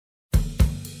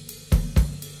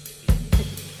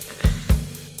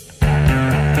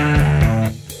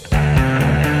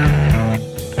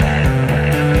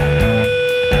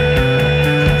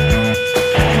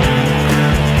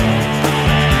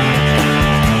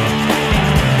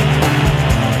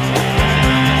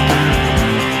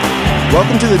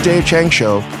Welcome to the Dave Chang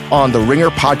Show on the Ringer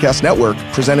Podcast Network,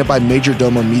 presented by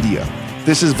Majordomo Media.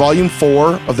 This is Volume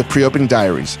 4 of the Pre-Opening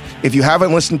Diaries. If you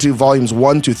haven't listened to Volumes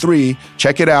 1 to 3,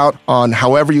 check it out on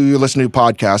however you listen to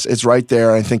podcasts. It's right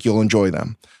there. I think you'll enjoy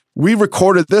them. We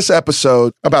recorded this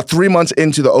episode about 3 months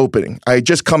into the opening. I had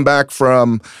just come back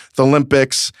from the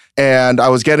Olympics, and I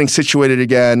was getting situated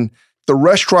again. The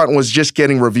restaurant was just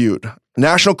getting reviewed.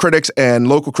 National critics and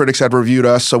local critics had reviewed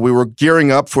us, so we were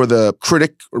gearing up for the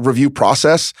critic review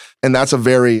process, and that's a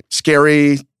very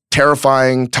scary,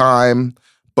 terrifying time.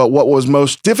 But what was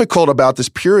most difficult about this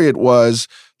period was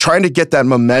trying to get that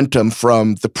momentum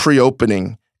from the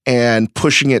pre-opening and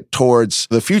pushing it towards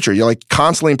the future. You're like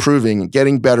constantly improving,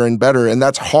 getting better and better, and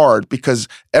that's hard because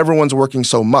everyone's working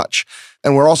so much.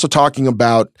 And we're also talking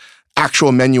about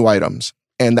actual menu items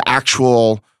and the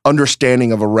actual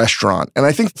understanding of a restaurant. And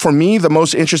I think for me, the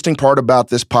most interesting part about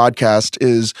this podcast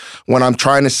is when I'm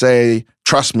trying to say,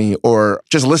 trust me, or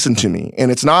just listen to me.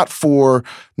 And it's not for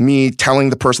me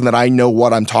telling the person that I know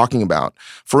what I'm talking about.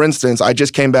 For instance, I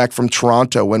just came back from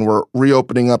Toronto when we're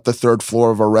reopening up the third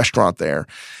floor of our restaurant there.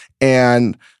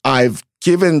 And I've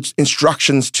given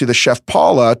instructions to the chef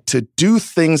Paula to do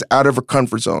things out of her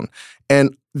comfort zone.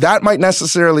 And that might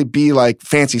necessarily be like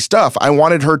fancy stuff. I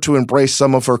wanted her to embrace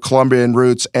some of her Colombian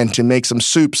roots and to make some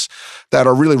soups that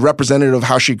are really representative of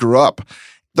how she grew up.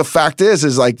 The fact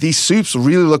is like these soups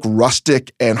really look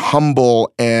rustic and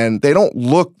humble, and they don't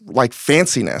look like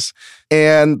fanciness.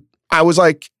 And I was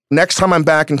like, next time I'm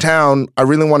back in town, I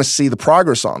really want to see the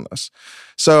progress on this.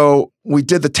 So we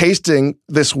did the tasting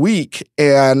this week,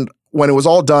 and when it was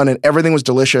all done and everything was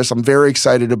delicious, I'm very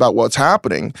excited about what's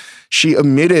happening. She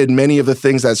omitted many of the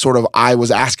things that sort of I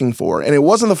was asking for. And it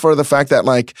wasn't for the fact that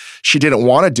like she didn't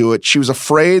want to do it. She was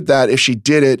afraid that if she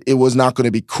did it, it was not going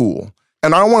to be cool.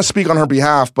 And I don't want to speak on her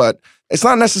behalf, but it's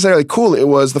not necessarily cool. It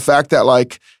was the fact that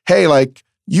like, hey, like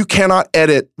you cannot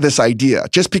edit this idea.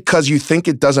 Just because you think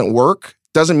it doesn't work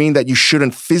doesn't mean that you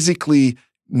shouldn't physically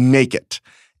make it.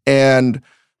 And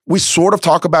we sort of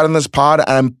talk about in this pod, and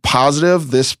I'm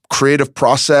positive this creative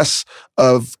process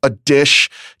of a dish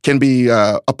can be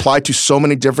applied to so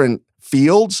many different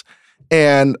fields.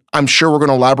 And I'm sure we're going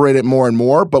to elaborate it more and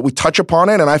more, but we touch upon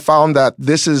it. And I found that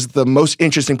this is the most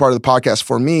interesting part of the podcast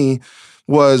for me,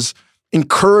 was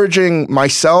encouraging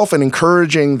myself and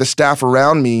encouraging the staff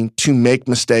around me to make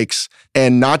mistakes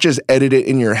and not just edit it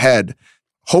in your head.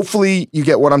 Hopefully you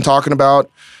get what I'm talking about.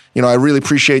 You know, I really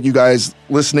appreciate you guys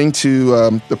listening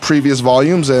to the previous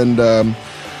volumes, and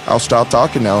I'll stop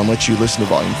talking now and let you listen to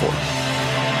Volume 4.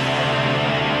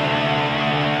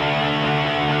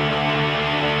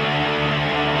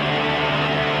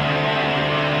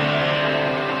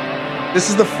 This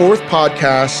is the fourth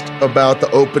podcast about the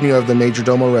opening of the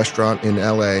Majordomo restaurant in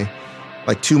LA.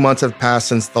 Like 2 months have passed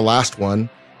since the last one.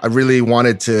 I really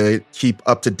wanted to keep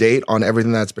up to date on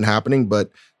everything that's been happening,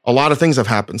 but a lot of things have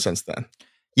happened since then.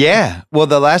 Yeah. Well,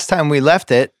 the last time we left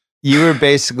it, you were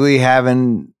basically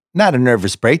having not a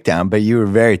nervous breakdown, but you were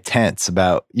very tense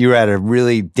you were at a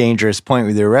really dangerous point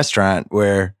with your restaurant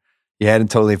where you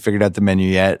hadn't totally figured out the menu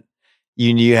yet.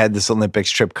 You knew you had this Olympics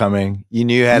trip coming. You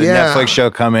knew you had a Netflix show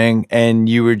coming, and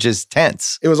you were just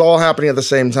tense. It was all happening at the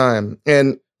same time.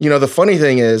 And, you know, the funny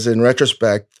thing is, in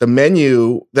retrospect, the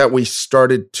menu that we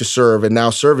started to serve and now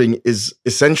serving is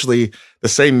essentially the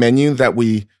same menu that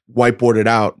we whiteboarded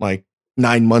out like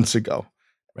 9 months ago.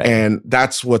 Right. And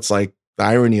that's what's like the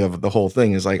irony of the whole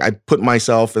thing is like, I put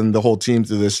myself and the whole team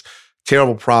through this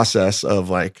terrible process of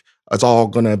like, it's all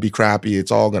going to be crappy.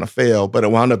 It's all going to fail. But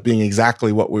it wound up being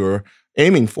exactly what we were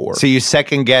aiming for. So you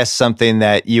second guessed something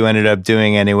that you ended up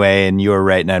doing anyway, and you were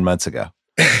right 9 months ago.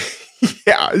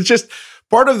 Yeah. It's just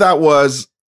part of that was,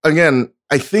 again,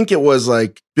 I think it was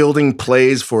like building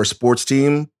plays for a sports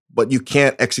team, but you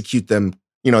can't execute them.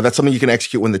 You know, that's something you can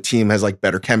execute when the team has like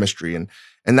better chemistry. And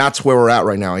that's where we're at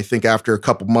right now. I think after a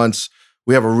couple months,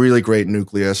 we have a really great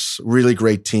nucleus, really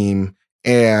great team.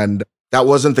 And that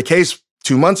wasn't the case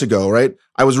 2 months ago, right?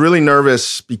 I was really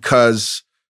nervous because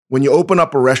when you open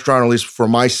up a restaurant, at least for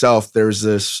myself, there's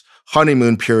this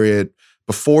honeymoon period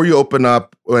before you open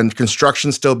up when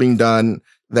construction's still being done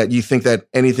that you think that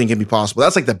anything can be possible.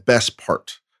 That's like the best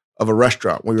part of a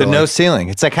restaurant. The no ceiling.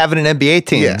 It's like having an NBA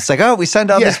team. Yeah. It's like, oh, we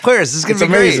signed all these players. This is going to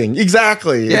be amazing. Great.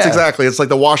 Exactly. Yeah. It's like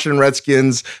the Washington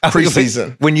Redskins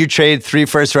preseason. When you trade 3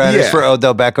 first rounders for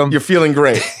Odell Beckham. You're feeling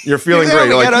great. You're feeling great.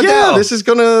 You're like, this is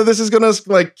gonna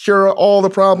like cure all the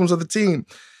problems of the team.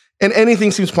 And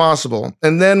anything seems possible.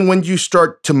 And then when you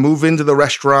start to move into the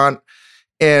restaurant,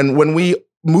 and when we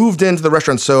moved into the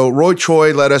restaurant, so Roy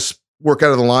Choi let us work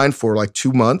out of the line for like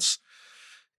 2 months.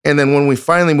 And then when we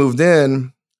finally moved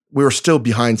in, we were still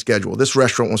behind schedule. This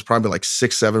restaurant was probably like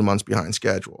 6-7 months behind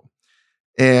schedule.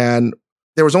 And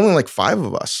there was only like 5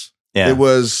 of us. Yeah. It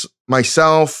was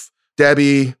myself,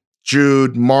 Debbie,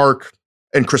 Jude, Mark,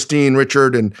 and Christine,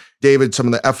 Richard, and David, some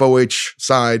of the FOH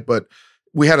side. But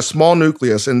we had a small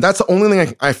nucleus, and that's the only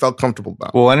thing I felt comfortable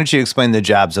about. Well, why don't you explain the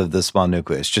jobs of the small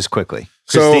nucleus just quickly?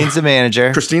 So, Christine's the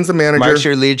manager. Mark's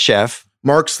your lead chef.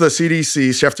 Mark's the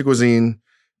CDC, chef de cuisine.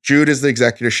 Jude is the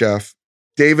executive chef.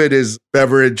 David is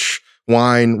beverage,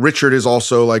 wine. Richard is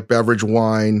also like beverage,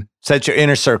 wine. So that's your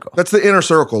inner circle. That's the inner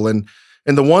circle.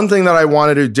 And the one thing that I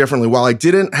wanted to do differently, while I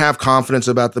didn't have confidence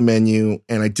about the menu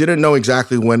and I didn't know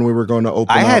exactly when we were going to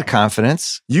open I up. had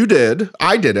confidence. You did.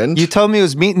 I didn't. You told me it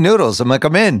was meat and noodles. I'm like,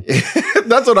 I'm in.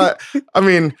 That's what I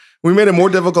mean, we made it more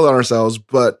difficult on ourselves,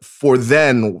 but for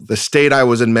then, the state I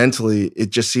was in mentally,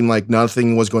 it just seemed like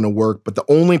nothing was going to work. But the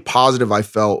only positive I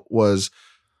felt was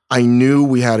I knew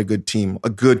we had a good team, a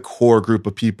good core group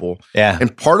of people. Yeah.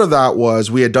 And part of that was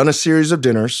we had done a series of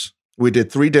dinners. We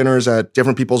did 3 dinners at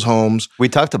different people's homes. We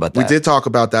talked about that. We did talk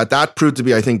about that. That proved to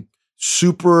be, I think,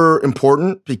 super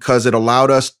important because it allowed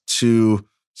us to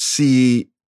see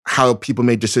how people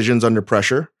made decisions under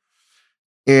pressure.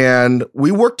 And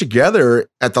we worked together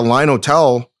at the Line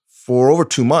Hotel for over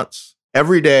 2 months.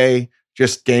 Every day,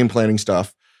 just game planning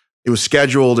stuff. It was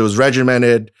scheduled, it was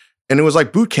regimented, and it was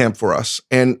like boot camp for us.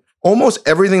 And almost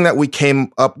everything that we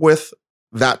came up with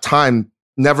that time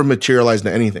never materialized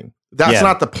into anything. That's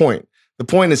not the point. The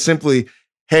point is simply,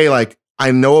 hey, like, I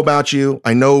know about you.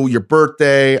 I know your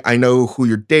birthday. I know who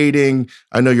you're dating.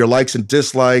 I know your likes and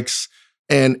dislikes.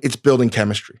 And it's building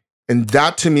chemistry. And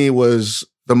that to me was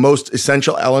the most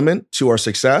essential element to our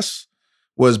success,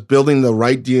 was building the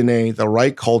right DNA, the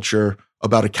right culture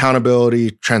about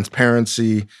accountability,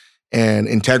 transparency, and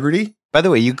integrity. By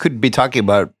the way, you could be talking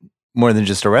about more than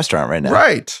just a restaurant right now.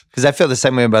 Right. Because I feel the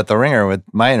same way about The Ringer with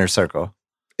my inner circle.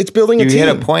 It's building a team. You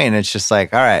hit a point and it's just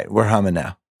like, all right, we're humming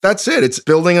now. That's it. It's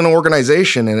building an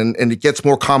organization and it gets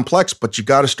more complex, but you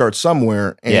got to start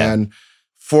somewhere. And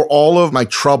for all of my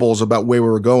troubles about where we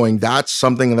were going, that's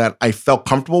something that I felt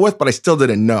comfortable with, but I still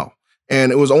didn't know.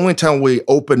 And it was only until we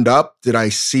opened up did I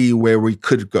see where we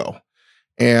could go.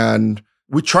 And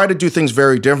we tried to do things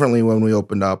very differently when we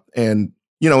opened up. And,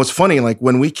 you know, it's funny, like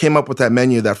when we came up with that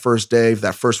menu that first day,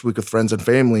 that first week of friends and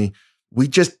family, we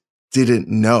just didn't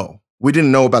know. We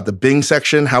didn't know about the Bing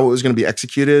section, how it was going to be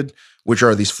executed, which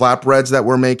are these flatbreads that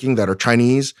we're making that are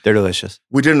Chinese. They're delicious.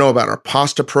 We didn't know about our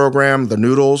pasta program, the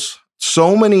noodles.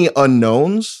 So many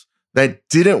unknowns that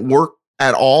didn't work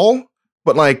at all.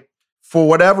 But like, for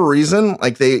whatever reason,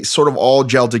 like they sort of all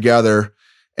gelled together.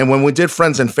 And when we did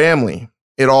friends and family,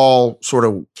 it all sort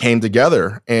of came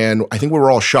together. And I think we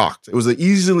were all shocked. It was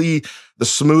easily the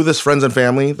smoothest friends and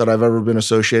family that I've ever been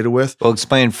associated with. Well,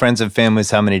 explain friends and families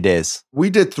how many days?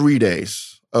 We did 3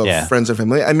 days of friends and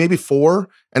family, and maybe 4.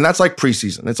 And that's like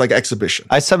preseason. It's like exhibition.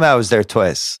 I somehow was there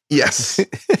twice. Yes.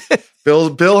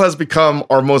 Bill has become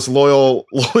our most loyal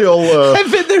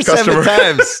I've been there customer.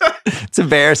 7 times. It's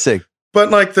embarrassing.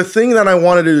 But like the thing that I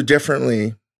wanted to do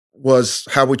differently was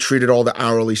how we treated all the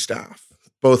hourly staff,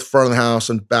 both front of the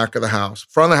house and back of the house.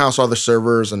 Front of the house are the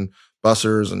servers and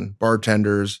bussers and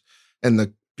bartenders, and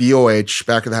the BOH,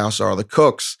 back of the house, are the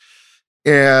cooks.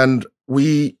 And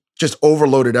we just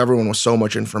overloaded everyone with so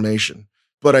much information.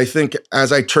 But I think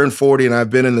as I turned 40 and I've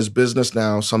been in this business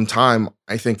now some time,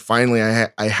 I think finally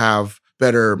I have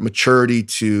better maturity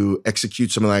to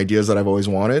execute some of the ideas that I've always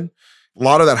wanted. A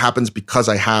lot of that happens because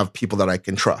I have people that I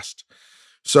can trust.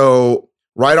 So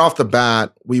right off the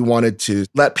bat, we wanted to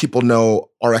let people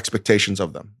know our expectations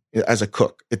of them as a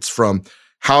cook. It's from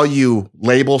how you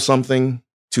label something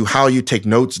to how you take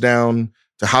notes down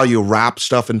to how you wrap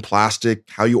stuff in plastic,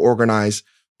 how you organize.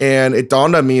 And it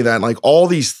dawned on me that like all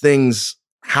these things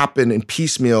happen in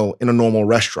piecemeal in a normal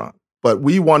restaurant. But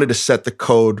we wanted to set the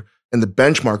code and the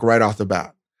benchmark right off the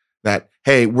bat that,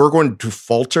 hey, we're going to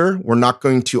falter. We're not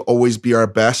going to always be our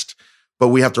best, but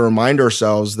we have to remind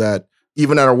ourselves that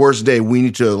even at our worst day, we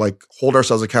need to like hold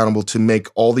ourselves accountable to make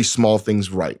all these small things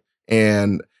right.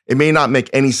 And it may not make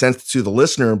any sense to the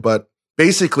listener, but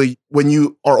basically when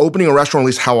you are opening a restaurant, at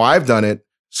least how I've done it,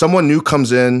 someone new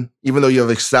comes in, even though you have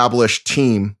established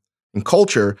team and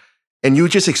culture, and you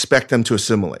just expect them to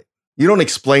assimilate. You don't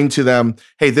explain to them,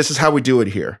 hey, this is how we do it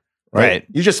here, right?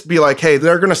 You just be like, hey,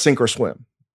 they're going to sink or swim.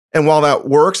 And while that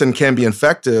works and can be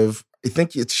effective, I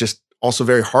think it's just also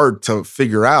very hard to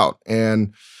figure out.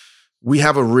 And we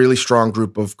have a really strong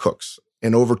group of cooks.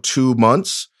 In over 2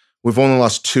 months, we've only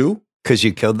lost 2. Because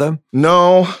you killed them?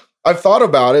 No, I've thought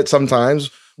about it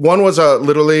sometimes. One was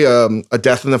literally a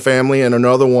death in the family, and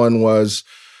another one was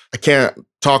I can't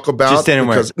talk about. Just didn't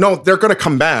work. No, they're going to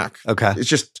come back. Okay. It's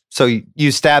just. So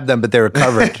you stabbed them, but they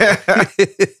recovered.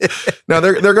 No,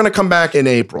 they're going to come back in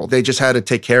April. They just had to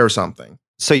take care of something.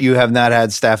 So you have not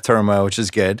had staff turmoil, which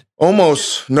is good.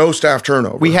 Almost no staff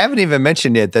turnover. We haven't even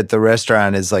mentioned yet that the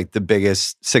restaurant is like the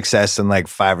biggest success in like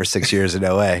 5 or 6 years in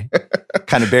LA.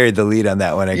 Kind of buried the lead on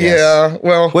that one, I guess. Yeah,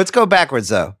 well. Let's go backwards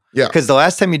though. Yeah. Because the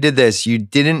last time you did this, you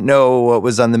didn't know what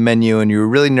was on the menu and you were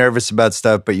really nervous about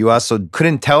stuff, but you also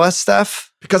couldn't tell us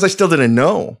stuff. Because I still didn't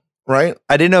know, right?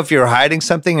 I didn't know if you were hiding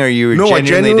something or you were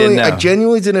genuinely didn't know. I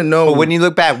genuinely didn't know. But when you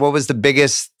look back, what was the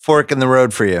biggest fork in the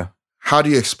road for you? How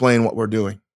do you explain what we're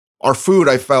doing? Our food,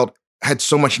 I felt, had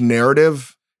so much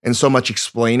narrative and so much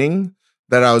explaining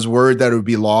that I was worried that it would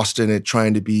be lost in it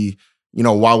trying to be,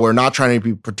 while we're not trying to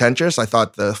be pretentious, I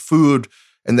thought the food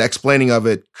and the explaining of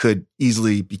it could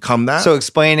easily become that. So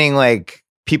explaining like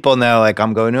people know, like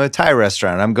I'm going to a Thai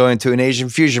restaurant, I'm going to an Asian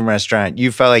fusion restaurant.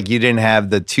 You felt like you didn't have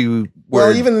the two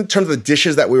Well, even in terms of the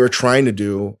dishes that we were trying to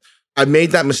do, I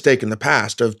made that mistake in the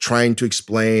past of trying to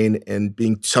explain and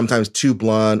being sometimes too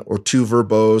blunt or too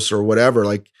verbose or whatever.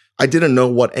 Like I didn't know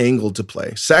what angle to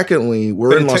play. Secondly,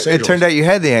 we're in Los Angeles. It turned out you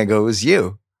had the angle. It was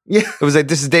you. Yeah. It was like,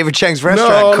 this is David Chang's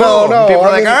restaurant. Cool. No. People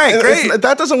are like, all right, great.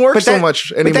 That doesn't work so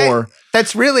much anymore.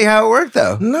 That's really how it worked,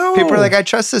 though. No. People are like, I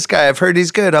trust this guy. I've heard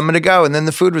he's good. I'm going to go. And then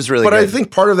the food was really good. But I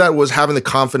think part of that was having the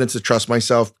confidence to trust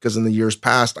myself because in the years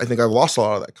past, I think I've lost a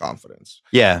lot of that confidence.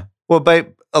 Yeah. Well,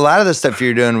 but a lot of the stuff you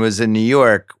were doing was in New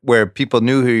York where people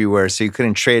knew who you were. So you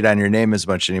couldn't trade on your name as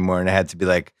much anymore. And it had to be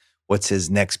like, what's his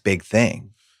next big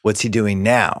thing? What's he doing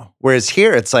now? Whereas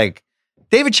here, it's like,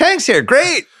 David Chang's here.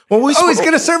 Great. Well, he's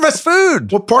going to serve us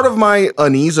food. Well, part of my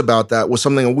unease about that was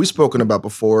something that we've spoken about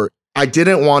before. I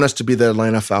didn't want us to be the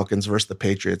Atlanta Falcons versus the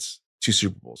Patriots 2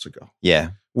 Super Bowls ago.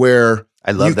 Yeah. Where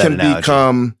I love you that can analogy.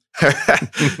 become,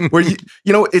 where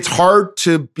it's hard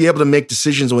to be able to make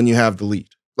decisions when you have the lead.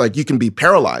 Like you can be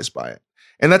paralyzed by it.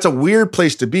 And that's a weird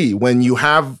place to be when you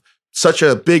have such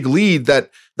a big lead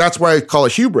that's why I call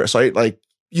it hubris, right? Like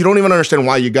you don't even understand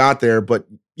why you got there, but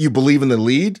you believe in the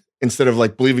lead instead of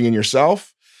like believing in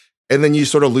yourself. And then you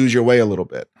sort of lose your way a little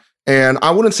bit. And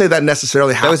I wouldn't say that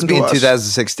necessarily happened to us. That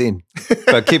was me in 2016.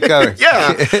 But keep going.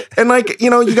 Yeah. And like,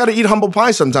 you got to eat humble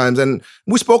pie sometimes. And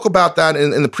we spoke about that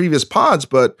in the previous pods,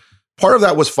 but part of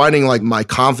that was finding like my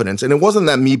confidence. And it wasn't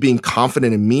that me being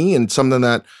confident in me and something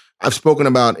that I've spoken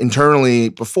about internally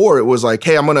before. It was like,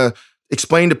 hey, I'm going to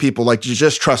explain to people, like, you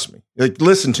just trust me. Like,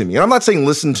 listen to me. And I'm not saying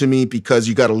listen to me because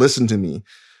you got to listen to me.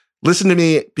 Listen to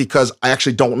me because I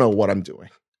actually don't know what I'm doing.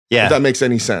 Yeah. If that makes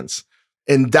any sense.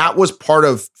 And that was part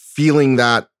of feeling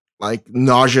that like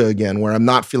nausea again, where I'm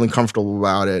not feeling comfortable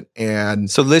about it.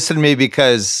 And so listen to me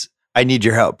because I need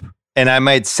your help. And I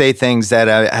might say things that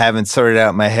I haven't sorted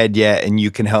out in my head yet, and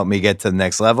you can help me get to the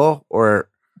next level.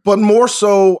 But more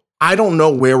so, I don't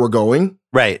know where we're going.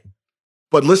 Right.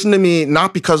 But listen to me,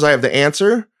 not because I have the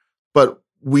answer, but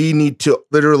we need to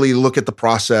literally look at the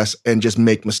process and just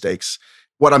make mistakes.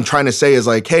 What I'm trying to say is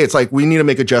like, hey, it's like we need to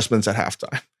make adjustments at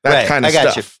halftime. That kind of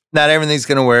stuff. You. Not everything's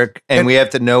going to work, and we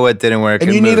have to know what didn't work.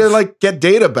 And you need to like get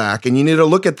data back, and you need to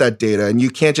look at that data, and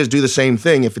you can't just do the same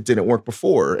thing if it didn't work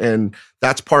before. And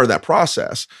that's part of that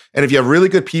process. And if you have really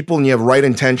good people and you have right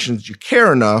intentions, you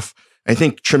care enough, I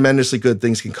think tremendously good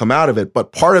things can come out of it.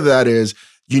 But part of that is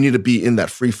you need to be in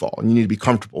that free fall, and you need to be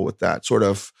comfortable with that sort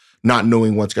of not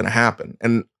knowing what's going to happen.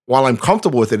 And while I'm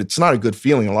comfortable with it, it's not a good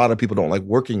feeling. A lot of people don't like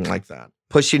working like that.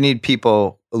 Plus, you need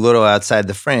people a little outside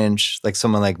the fringe, like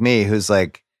someone like me who's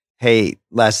like, hey,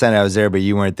 last night I was there, but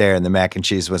you weren't there and the mac and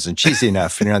cheese wasn't cheesy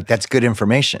enough. And you're like, that's good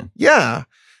information. Yeah.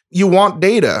 You want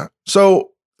data.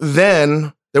 So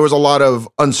then there was a lot of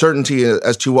uncertainty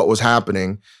as to what was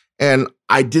happening. And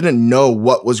I didn't know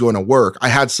what was going to work. I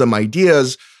had some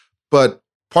ideas, but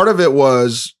part of it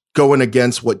was going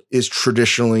against what is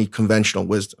traditionally conventional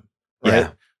wisdom. Right?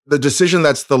 Yeah. The decision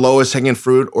that's the lowest hanging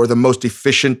fruit or the most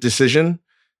efficient decision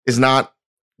is not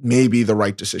maybe the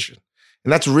right decision.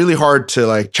 And that's really hard to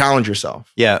like challenge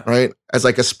yourself. Yeah. Right. As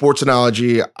like a sports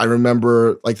analogy, I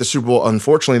remember like the Super Bowl,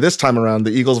 unfortunately, this time around,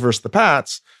 the Eagles versus the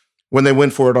Pats, when they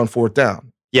went for it on 4th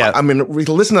down. Yeah. I mean,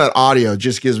 listen to that audio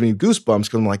just gives me goosebumps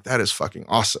because I'm like, that is fucking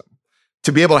awesome.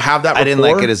 To be able to have that rapport. I didn't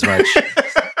like it as much.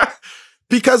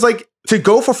 Because like to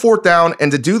go for 4th down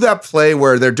and to do that play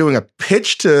where they're doing a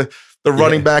pitch to the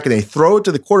running back and they throw it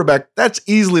to the quarterback, that's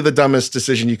easily the dumbest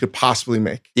decision you could possibly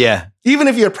make. Yeah. Even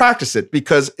if you had practiced it,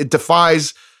 because it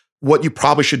defies what you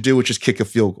probably should do, which is kick a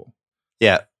field goal.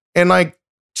 Yeah. And like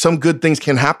some good things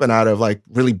can happen out of like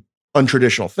really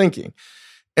untraditional thinking.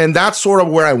 And that's sort of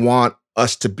where I want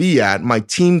us to be at, my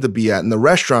team to be at, and the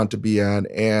restaurant to be at.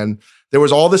 And there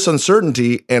was all this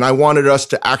uncertainty, and I wanted us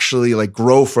to actually like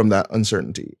grow from that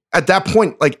uncertainty. At that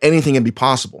point, like anything can be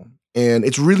possible. And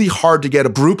it's really hard to get a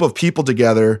group of people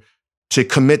together to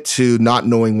commit to not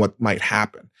knowing what might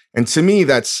happen. And to me,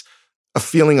 that's a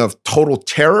feeling of total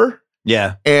terror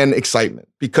and excitement,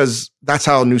 because that's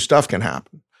how new stuff can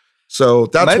happen. So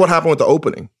that's what happened with the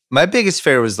opening. My biggest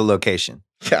fear was the location.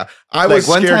 Yeah, I was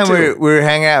one scared time too. we were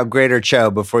hanging out at Greater Cho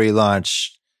before you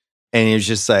launched, and he was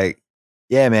just like,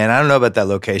 yeah, man, I don't know about that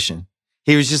location.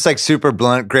 He was just like super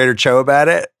blunt, Greater Cho about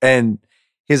it. And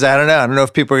he's like, I don't know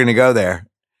if people are going to go there.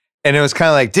 And it was kind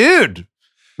of like, dude,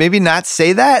 maybe not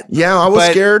say that. Yeah, I was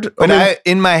scared. But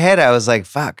in my head, I was like,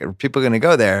 fuck, are people going to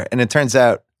go there? And it turns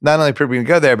out not only are people going to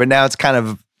go there, but now it's kind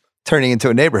of turning into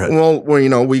a neighborhood. Well,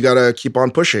 we got to keep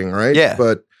on pushing, right? Yeah.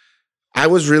 But I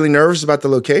was really nervous about the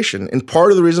location. And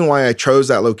part of the reason why I chose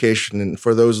that location, and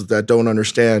for those that don't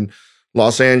understand,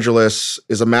 Los Angeles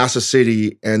is a massive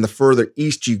city. And the further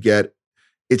east you get,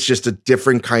 it's just a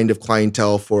different kind of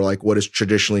clientele for like what is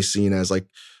traditionally seen as like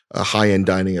a high-end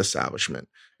dining establishment.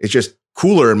 It's just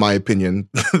cooler, in my opinion,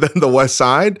 than the West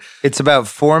Side. It's about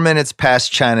 4 minutes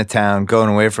past Chinatown, going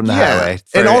away from the highway.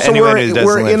 And also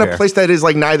we're in a place that is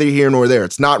like neither here nor there.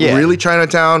 It's not really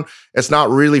Chinatown. It's not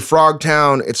really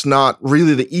Frogtown. It's not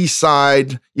really the East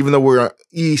Side, even though we're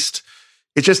east.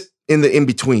 It's just in the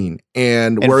in-between.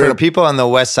 And for people on the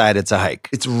West Side, it's a hike.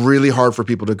 It's really hard for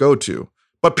people to go to.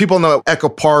 But people in the Echo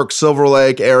Park, Silver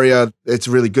Lake area, it's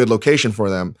a really good location for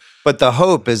them. But the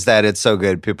hope is that it's so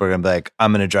good, people are going to be like,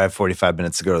 I'm going to drive 45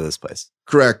 minutes to go to this place.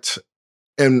 Correct.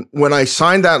 And when I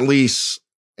signed that lease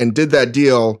and did that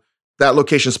deal, that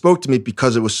location spoke to me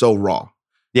because it was so raw.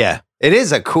 Yeah. It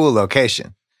is a cool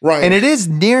location. Right. And it is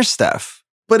near stuff.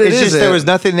 But it's just there was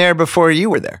nothing there before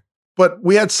you were there. But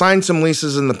we had signed some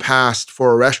leases in the past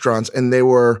for restaurants, and they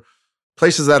were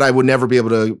places that I would never be able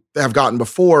to have gotten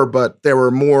before, but they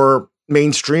were more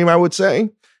mainstream, I would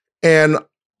say. And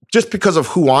just because of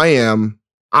who I am,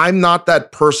 I'm not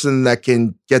that person that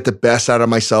can get the best out of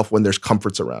myself when there's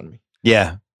comforts around me.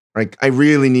 Yeah. Like I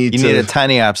really need You need a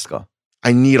tiny obstacle.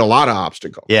 I need a lot of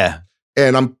obstacles. Yeah.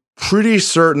 And I'm pretty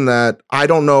certain that I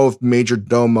don't know if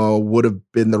Majordomo would have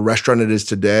been the restaurant it is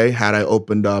today had I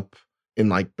opened up in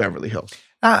like Beverly Hills.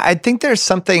 I think there's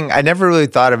something, I never really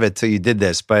thought of it till you did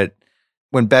this, but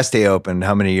when Bestia opened,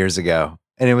 how many years ago?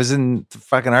 And it was in the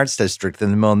fucking arts district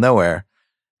in the middle of nowhere.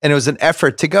 And it was an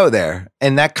effort to go there.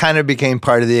 And that kind of became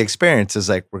part of the experience. It's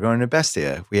like, we're going to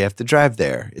Bestia. We have to drive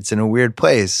there. It's in a weird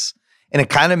place. And it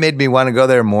kind of made me want to go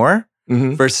there more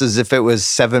versus if it was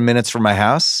 7 minutes from my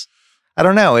house. I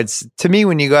don't know. It's to me,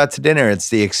 when you go out to dinner, it's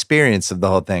the experience of the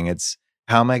whole thing. It's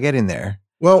how am I getting there?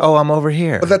 Well, I'm over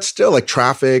here. But that's still like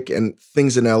traffic and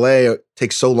things in LA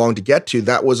take so long to get to.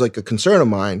 That was like a concern of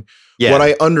mine. Yeah. What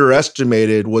I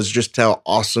underestimated was just how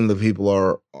awesome the people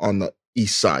are on the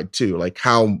East Side too. Like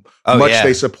how much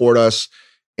they support us.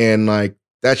 And like,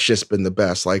 that's just been the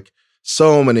best. Like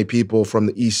so many people from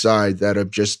the East Side that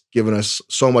have just given us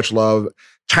so much love.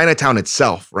 Chinatown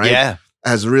itself, right? Yeah.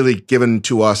 Has really given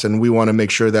to us, and we want to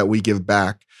make sure that we give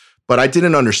back. But I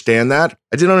didn't understand that.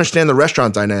 I didn't understand the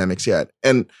restaurant dynamics yet.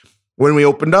 And when we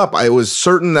opened up, I was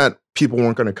certain that people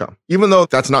weren't going to come. Even though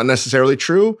that's not necessarily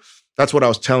true, that's what I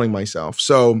was telling myself.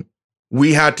 So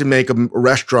we had to make a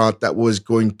restaurant that was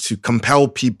going to compel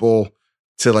people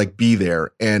to like be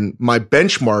there. And my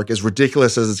benchmark, as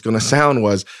ridiculous as it's going to sound,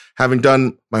 was having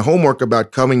done my homework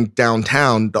about coming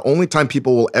downtown. The only time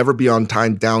people will ever be on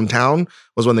time downtown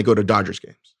was when they go to Dodgers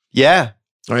games. Yeah.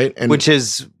 Right. And which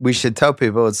is, we should tell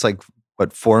people it's like,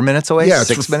 what, 4 minutes away? Yeah,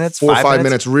 6 minutes? 4 or 5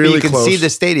 minutes, really close. You can see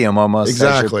the stadium almost.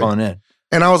 Exactly. Pulling in.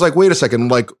 And I was like, wait a second.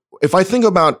 Like, if I think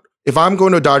about, if I'm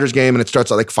going to a Dodgers game and it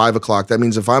starts at like 5 o'clock, that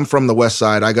means if I'm from the West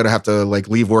Side, I got to have to like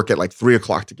leave work at like 3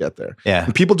 o'clock to get there. Yeah.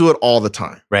 And people do it all the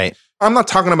time. Right. I'm not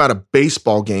talking about a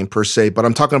baseball game per se, but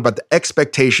I'm talking about the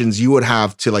expectations you would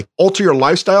have to like alter your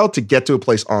lifestyle to get to a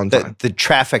place on time. The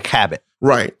traffic habit.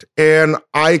 Right. And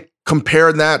I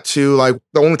compared that to like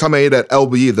the only time I ate at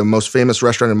LB, the most famous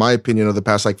restaurant in my opinion of the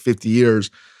past like 50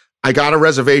 years. I got a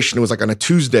reservation. It was like on a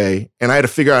Tuesday and I had to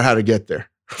figure out how to get there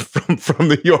from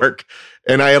New York.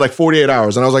 And I had like 48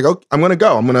 hours and I was like, oh, I'm going to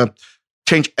go. I'm going to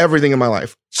change everything in my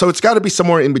life. So it's got to be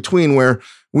somewhere in between where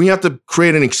we have to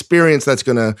create an experience that's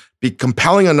going to be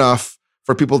compelling enough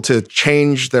for people to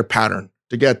change their pattern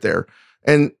to get there.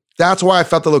 And that's why I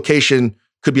felt the location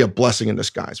could be a blessing in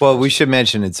disguise. Well, we should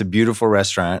mention it's a beautiful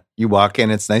restaurant. You walk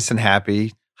in, it's nice and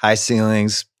happy, high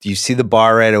ceilings. You see the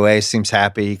bar right away, seems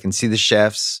happy. You can see the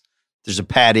chefs. There's a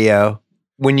patio.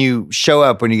 When you show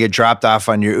up, when you get dropped off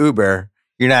on your Uber,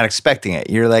 you're not expecting it.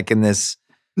 You're like in this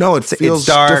No, it feels it's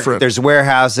dark. different. There's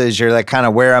warehouses. You're like, kind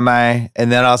of, where am I?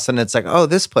 And then all of a sudden it's like, oh,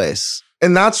 this place.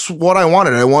 And that's what I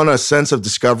wanted. I wanted a sense of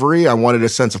discovery. I wanted a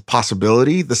sense of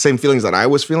possibility, the same feelings that I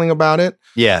was feeling about it.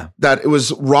 Yeah. That it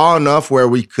was raw enough where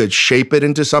we could shape it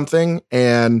into something.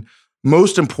 And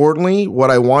most importantly, what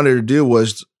I wanted to do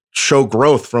was show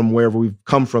growth from wherever we've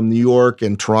come from, New York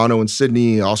and Toronto and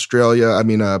Sydney, Australia. I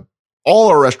mean, all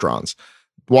our restaurants,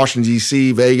 Washington,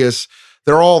 D.C., Vegas,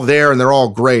 they're all there and they're all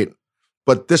great.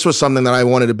 But this was something that I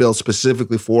wanted to build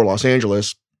specifically for Los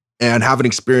Angeles and have an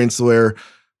experience where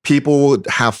people would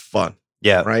have fun.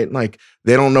 Yeah. Right? Like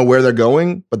they don't know where they're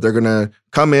going, but they're going to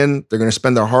come in, they're going to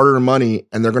spend their hard-earned money,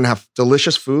 and they're going to have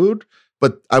delicious food.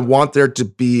 But I want there to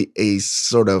be a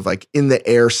sort of like in the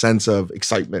air sense of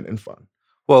excitement and fun.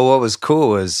 Well, what was cool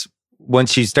was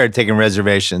once you started taking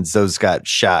reservations, those got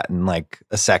shot in like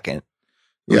a second.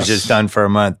 It was just done for a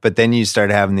month. But then you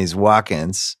started having these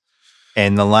walk-ins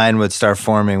and the line would start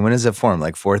forming. When does it form?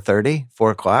 Like 4:30,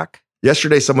 4 o'clock?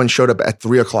 Yesterday, someone showed up at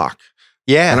 3 o'clock.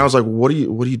 Yeah. And I was like, what are you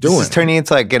doing? This is turning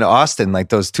into like in Austin, like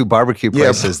those 2 barbecue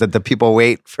places that the people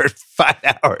wait for 5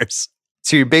 hours.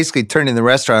 So you're basically turning the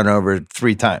restaurant over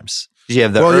 3 times. You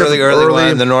have the early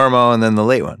one, the normal, and then the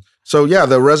late one. So yeah,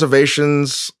 the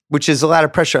reservations. Which is a lot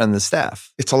of pressure on the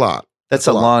staff. It's a lot. That's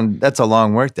a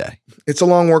long work day. It's a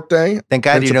long work day. Thank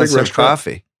God you don't serve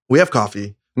coffee. We have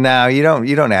coffee. No, you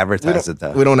don't advertise it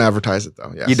though. We don't advertise it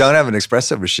though. Yes. You don't have an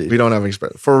espresso machine. We don't have an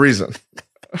espresso for a reason.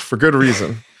 For good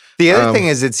reason. The other thing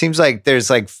is, it seems like there's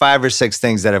like 5 or 6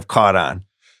 things that have caught on,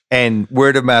 and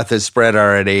word of mouth has spread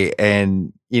already.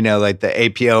 And like the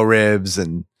APL ribs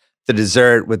and the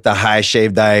dessert with the high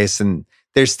shaved ice, and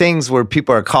there's things where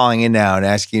people are calling in now and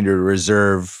asking you to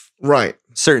reserve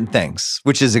certain things,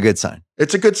 which is a good sign.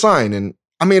 It's a good sign, and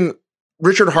I mean,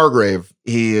 Richard Hargrave,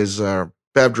 he is a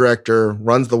Bev director,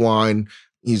 runs the wine.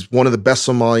 He's one of the best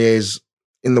sommeliers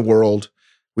in the world.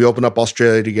 We opened up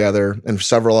Australia together and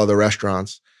several other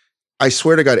restaurants. I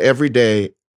swear to God, every day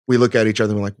we look at each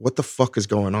other and we're like, what the fuck is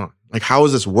going on? Like, how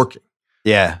is this working?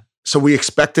 Yeah. So we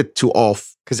expect it to all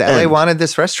because LA wanted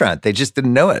this restaurant. They just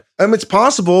didn't know it. It's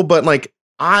possible, but like,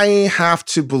 I have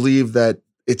to believe that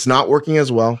it's not working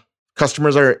as well.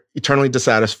 Customers are eternally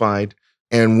dissatisfied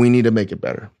and we need to make it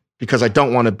better because I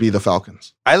don't want to be the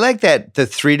Falcons. I like that the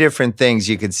 3 different things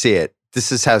you could see it.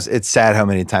 This is how it's sad how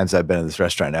many times I've been in this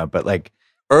restaurant now, but like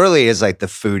early is like the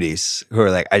foodies who are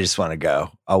like, I just want to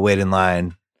go. I'll wait in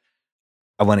line.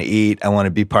 I want to eat. I want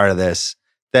to be part of this.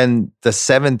 Then the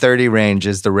 7:30 range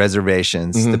is the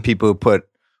reservations, the people who put,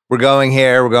 we're going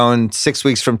here, we're going 6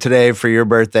 weeks from today for your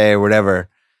birthday or whatever.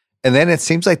 And then it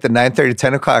seems like the 9:30,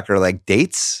 10 o'clock are like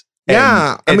dates.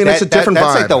 Yeah. It's a different vibe.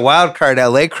 That's like the wild card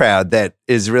LA crowd that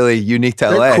is really unique to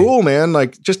LA. They're cool, man.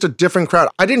 Like just a different crowd.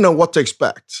 I didn't know what to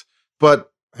expect,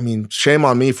 but I mean, shame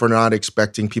on me for not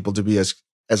expecting people to be as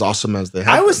awesome as they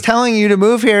have. I was telling you to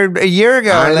move here a year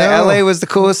ago and that LA was the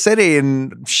coolest city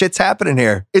and shit's happening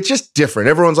here. It's just different.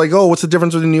 Everyone's like, oh, what's the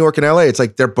difference between New York and LA? It's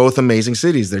like, they're both amazing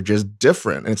cities. They're just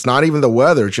different. And it's not even the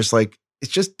weather. It's just like,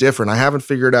 it's just different. I haven't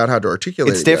figured out how to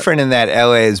articulate it. It's different in that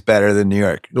LA is better than New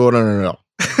York. No.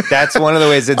 That's one of the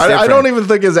ways it's different. I don't even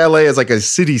think LA is like a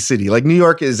city. Like New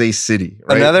York is a city,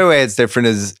 right? Another way it's different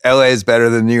is LA is better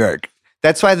than New York.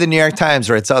 That's why the New York Times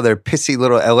writes all their pissy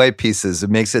little LA pieces. It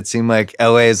makes it seem like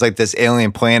LA is like this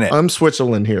alien planet. I'm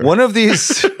Switzerland here. One of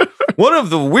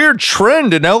the weird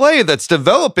trend in LA that's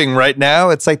developing right now.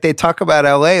 It's like they talk about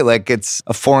LA like it's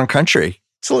a foreign country.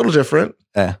 It's a little different.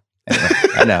 Anyway,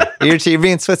 I know. You're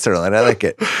being Switzerland. I like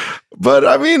it. But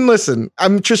I mean, listen,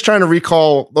 I'm just trying to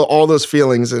recall all those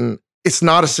feelings, and it's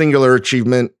not a singular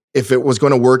achievement. If it was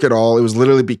going to work at all, it was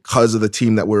literally because of the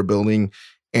team that we're building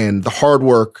and the hard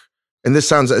work. And this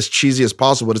sounds as cheesy as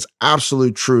possible, but it's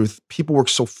absolute truth. People work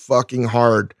so fucking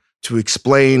hard to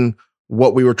explain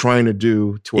what we were trying to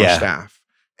do to our staff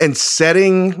and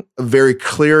setting a very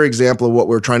clear example of what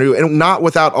we're trying to do, and not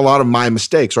without a lot of my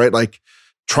mistakes, right? Like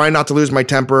trying not to lose my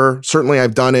temper. Certainly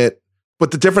I've done it. But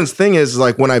the difference thing is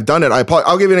like when I've done it,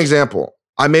 I'll give you an example.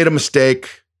 I made a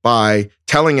mistake by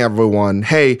telling everyone,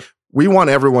 hey, we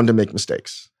want everyone to make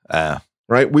mistakes,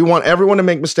 right? We want everyone to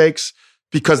make mistakes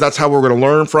because that's how we're going to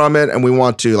learn from it. And we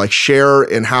want to like share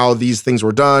in how these things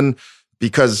were done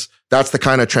because that's the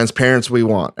kind of transparency we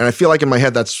want. And I feel like in my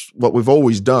head, that's what we've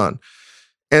always done.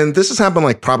 And this has happened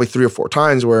like probably 3 or 4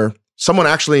 times where someone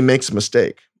actually makes a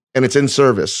mistake and it's in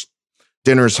service.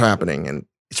 Dinner's happening and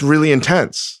it's really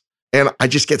intense. And I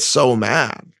just get so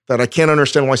mad that I can't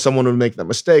understand why someone would make that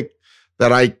mistake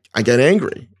that I get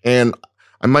angry. And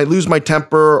I might lose my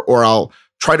temper or I'll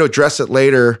try to address it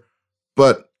later.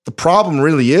 But the problem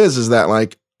really is that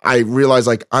like, I realize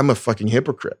like I'm a fucking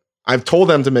hypocrite. I've told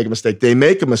them to make a mistake. They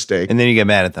make a mistake. And then you get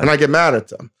mad at them. And I get mad at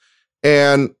them.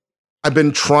 And I've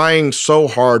been trying so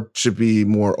hard to be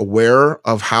more aware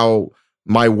of how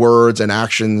my words and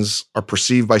actions are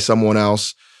perceived by someone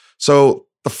else. So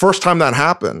the first time that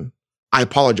happened, I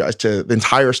apologized to the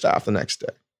entire staff the next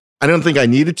day. I didn't think I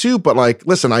needed to, but like,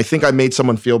 listen, I think I made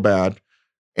someone feel bad.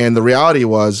 And the reality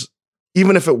was,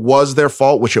 even if it was their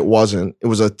fault, which it wasn't, it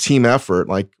was a team effort.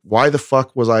 Like, why the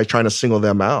fuck was I trying to single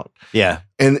them out? Yeah.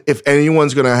 And if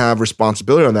anyone's going to have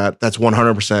responsibility on that, that's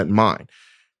 100% mine.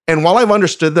 And while I've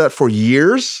understood that for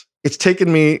years, it's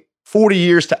taken me 40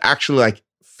 years to actually like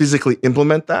physically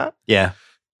implement that. Yeah.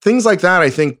 Things like that, I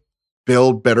think,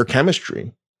 build better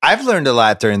chemistry. I've learned a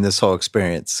lot during this whole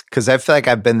experience because I feel like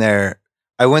I've been there.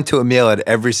 I went to a meal at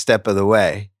every step of the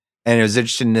way. And it was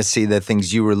interesting to see the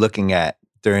things you were looking at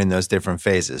during those different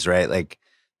phases, right? Like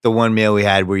the one meal we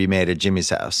had where you made at Jimmy's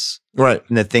house. Right.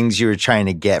 And the things you were trying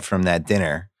to get from that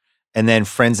dinner. And then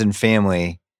friends and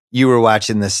family, you were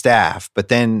watching the staff. But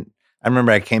then I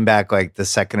remember I came back like the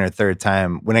second or third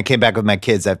time when I came back with my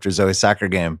kids after Zoe's soccer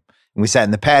game. And we sat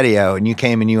in the patio and you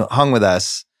came and you hung with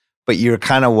us, but you were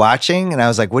kind of watching. And I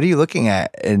was like, what are you looking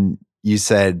at? And you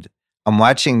said, I'm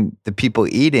watching the people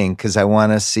eating because I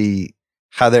want to see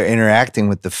how they're interacting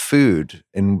with the food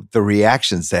and the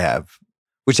reactions they have,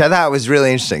 which I thought was really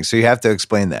interesting. So you have to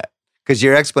explain that because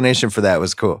your explanation for that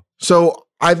was cool. So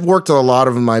I've worked a lot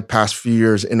of my past few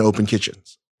years in open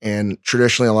kitchens, and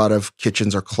traditionally a lot of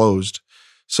kitchens are closed.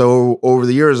 So over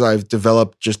the years, I've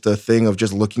developed just a thing of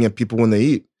just looking at people when they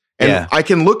eat. And I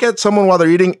can look at someone while they're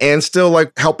eating and still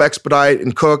like help expedite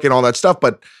and cook and all that stuff.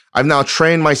 But I've now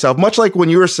trained myself, much like when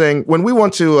you were saying, when we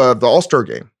went to the All-Star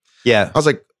game, I was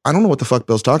like, I don't know what the fuck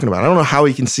Bill's talking about. I don't know how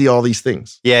he can see all these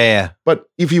things. Yeah. But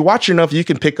if you watch enough, you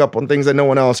can pick up on things that no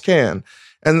one else can.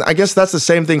 And I guess that's the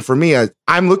same thing for me.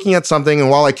 I'm looking at something, and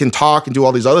while I can talk and do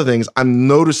all these other things, I'm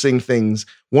noticing things.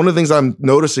 One of the things I'm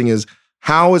noticing is,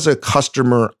 how is a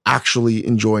customer actually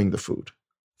enjoying the food?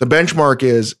 The benchmark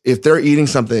is, if they're eating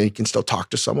something, you can still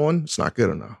talk to someone, it's not good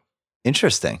enough.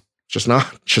 Interesting. Just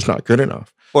not good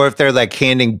enough. Or if they're like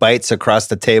handing bites across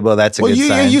the table, that's a good sign.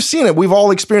 Yeah, you've seen it. We've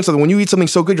all experienced it. When you eat something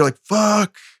so good, you're like,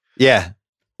 fuck. Yeah.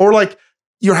 Or like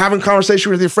you're having a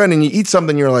conversation with your friend and you eat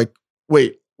something, you're like,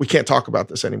 wait, we can't talk about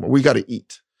this anymore. We got to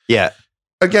eat. Yeah.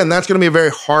 Again, that's going to be a very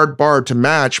hard bar to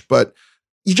match, but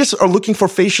you just are looking for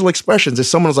facial expressions. If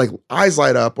someone's like eyes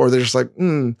light up, or they're just like,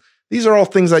 these are all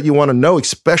things that you want to know,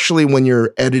 especially when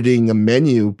you're editing a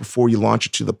menu before you launch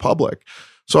it to the public.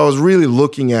 So I was really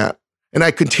looking at, and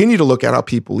I continue to look at how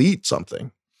people eat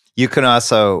something. You can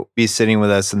also be sitting with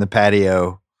us in the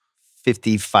patio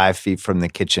 55 feet from the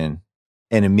kitchen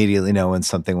and immediately know when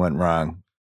something went wrong.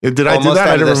 Did I do that?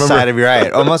 I don't remember. Side of your eye.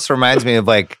 It almost reminds me of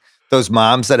like those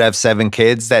moms that have 7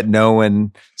 kids that know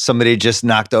when somebody just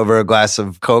knocked over a glass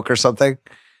of Coke or something.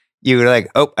 You were like,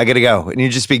 oh, I got to go. And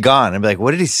you'd just be gone. And be like,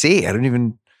 what did he see? I don't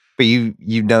even, but you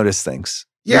notice things.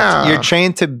 Yeah. You're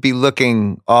trained to be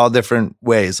looking all different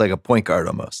ways, like a point guard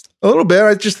almost. A little bit.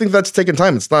 I just think that's taking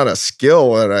time. It's not a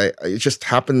skill, and it just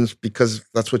happens because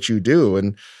that's what you do.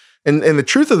 And the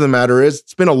truth of the matter is,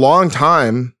 it's been a long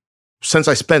time since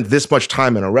I spent this much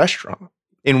time in a restaurant.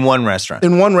 In one restaurant.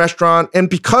 And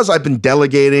because I've been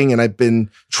delegating and I've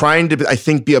been trying to, I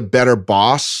think, be a better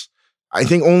boss, I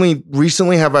think only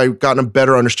recently have I gotten a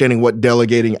better understanding what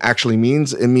delegating actually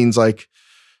means. It means like...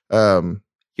 you're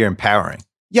empowering.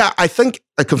 Yeah, I think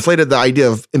I conflated the idea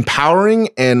of empowering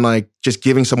and like just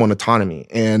giving someone autonomy.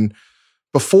 And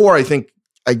before, I think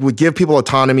I would give people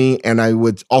autonomy and I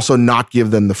would also not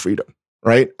give them the freedom,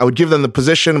 right? I would give them the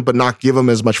position, but not give them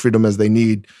as much freedom as they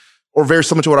need. Or very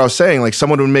similar to what I was saying, like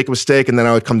someone would make a mistake and then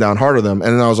I would come down hard on them.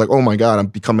 And then I was like, oh my God, I'm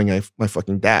becoming my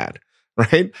fucking dad,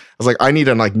 right? I was like, I need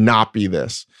to like not be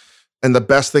this. And the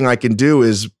best thing I can do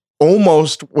is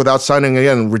almost, without sounding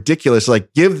again ridiculous,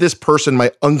 like give this person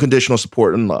my unconditional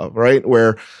support and love, right?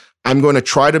 Where I'm going to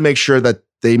try to make sure that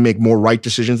they make more right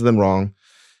decisions than wrong.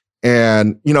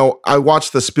 And, you know, I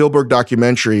watched the Spielberg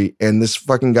documentary, and this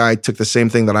fucking guy took the same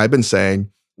thing that I've been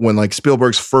saying when like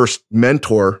Spielberg's first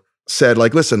mentor said,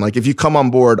 like, listen, like if you come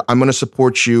on board, I'm going to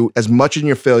support you as much in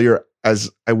your failure as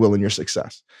I will in your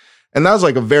success. And that was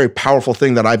like a very powerful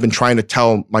thing that I've been trying to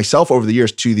tell myself over the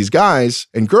years to these guys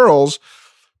and girls.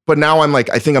 But now I'm like,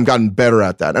 I think I've gotten better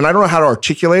at that. And I don't know how to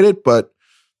articulate it, but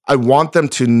I want them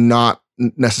to not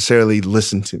necessarily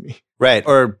listen to me. Right.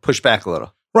 Or push back a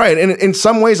little. Right. And in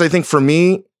some ways, I think for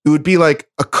me, it would be like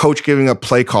a coach giving up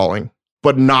play calling,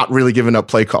 but not really giving up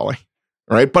play calling.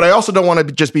 Right. But I also don't want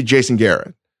to just be Jason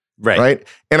Garrett. Right. Right.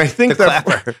 And I think and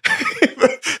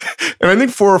I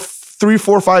think for a 3,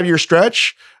 4, 5 year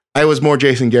stretch, I was more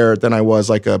Jason Garrett than I was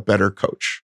like a better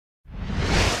coach.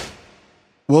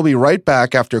 We'll be right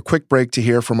back after a quick break to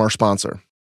hear from our sponsor.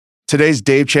 Today's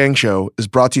Dave Chang Show is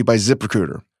brought to you by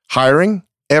ZipRecruiter. Hiring?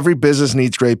 Every business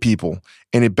needs great people,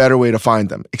 and a better way to find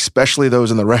them, especially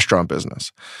those in the restaurant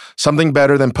business. Something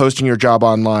better than posting your job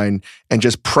online and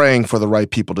just praying for the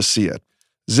right people to see it.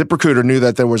 ZipRecruiter knew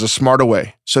that there was a smarter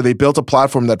way, so they built a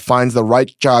platform that finds the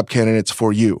right job candidates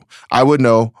for you. I would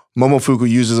know. Momofuku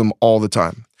uses them all the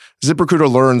time.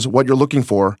 ZipRecruiter learns what you're looking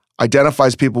for,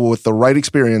 identifies people with the right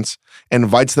experience, and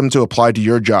invites them to apply to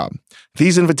your job.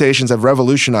 These invitations have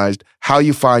revolutionized how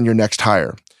you find your next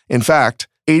hire. In fact,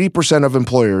 80% of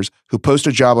employers who post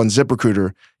a job on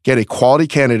ZipRecruiter get a quality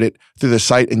candidate through the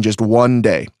site in just one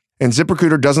day. And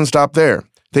ZipRecruiter doesn't stop there.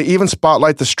 They even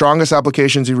spotlight the strongest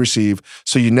applications you receive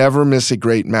so you never miss a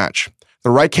great match. The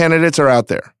right candidates are out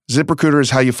there. ZipRecruiter is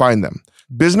how you find them.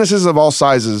 Businesses of all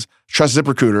sizes trust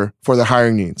ZipRecruiter for their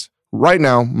hiring needs. Right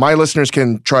now, my listeners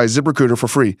can try ZipRecruiter for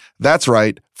free. That's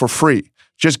right, for free.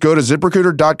 Just go to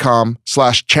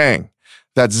ZipRecruiter.com/Chang.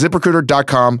 That's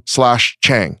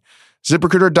ZipRecruiter.com/Chang.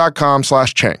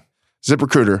 ZipRecruiter.com/Chang.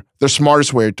 ZipRecruiter, the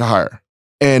smartest way to hire.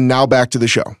 And now back to the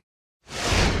show.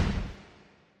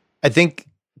 I think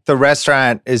the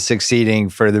restaurant is succeeding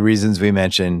for the reasons we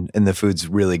mentioned, and the food's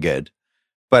really good.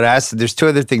 But there's two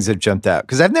other things that jumped out,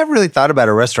 because I've never really thought about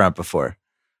a restaurant before,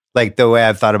 like the way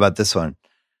I've thought about this one.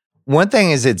 One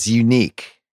thing is it's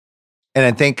unique. And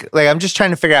I think, I'm just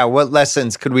trying to figure out what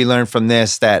lessons could we learn from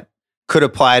this that could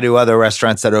apply to other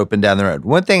restaurants that open down the road.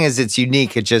 One thing is it's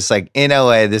unique. It's just like in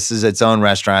LA, this is its own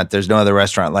restaurant. There's no other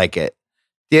restaurant like it.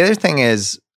 The other thing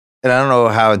is, and I don't know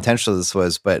how intentional this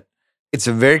was, but it's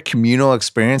a very communal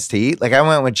experience to eat. Like I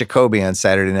went with Jacoby on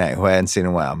Saturday night, who I hadn't seen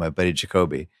in a while, my buddy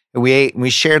Jacoby. And we ate and we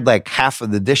shared like half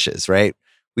of the dishes, right?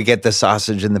 We get the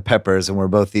sausage and the peppers and we're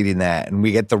both eating that. And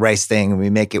we get the rice thing and we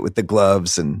make it with the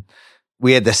gloves. And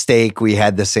we had the steak, we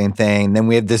had the same thing. Then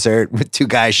we had dessert with two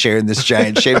guys sharing this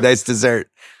giant shaved ice dessert.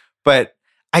 But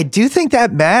I do think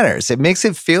that matters. It makes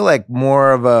it feel like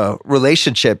more of a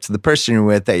relationship to the person you're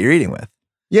with that you're eating with.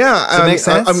 Yeah, Does that make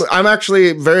sense? I'm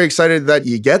actually very excited that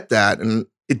you get that. And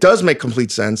it does make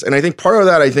complete sense. And I think part of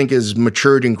that, is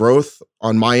maturity and growth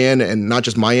on my end, and not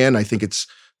just my end. I think it's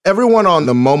everyone on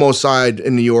the Momo side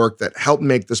in New York that helped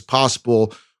make this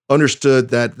possible understood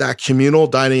that communal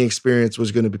dining experience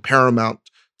was going to be paramount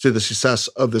to the success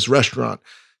of this restaurant.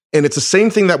 And it's the same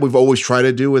thing that we've always tried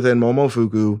to do within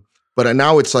Momofuku, but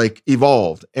now it's like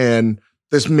evolved. And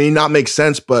this may not make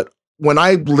sense, but when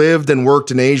I lived and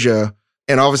worked in Asia,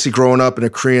 and obviously growing up in a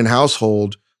Korean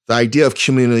household, the idea of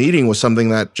communal eating was something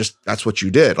that that's what you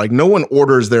did. Like no one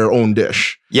orders their own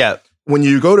dish. Yeah. When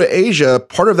you go to Asia,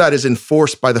 part of that is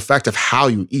enforced by the fact of how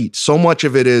you eat. So much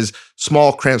of it is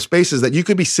small, cramped spaces that you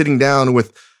could be sitting down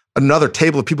with another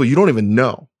table of people you don't even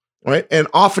know, right? And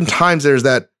oftentimes there's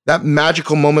that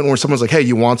magical moment where someone's like, hey,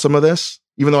 you want some of this?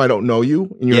 Even though I don't know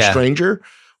you and you're a stranger.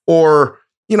 Or,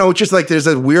 just like there's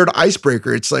a weird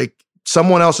icebreaker. It's like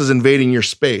someone else is invading your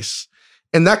space.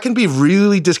 And that can be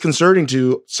really disconcerting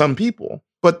to some people,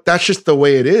 but that's just the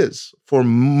way it is for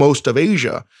most of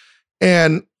Asia.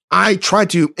 And I tried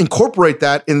to incorporate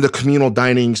that in the communal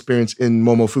dining experience in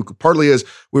Momofuku, partly as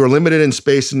we were limited in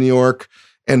space in New York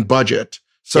and budget.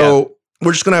 So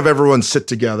we're just going to have everyone sit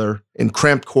together in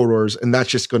cramped corridors, and that's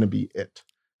just going to be it,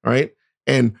 right?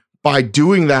 And by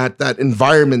doing that, that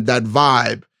environment, that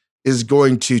vibe is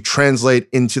going to translate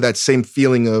into that same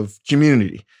feeling of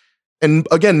community. And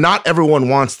again, not everyone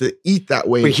wants to eat that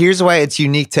way. But here's why it's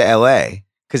unique to LA,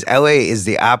 because LA is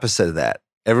the opposite of that.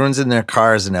 Everyone's in their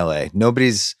cars in LA.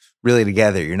 Nobody's really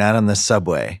together. You're not on the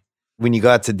subway. When you go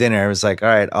out to dinner, it was like, all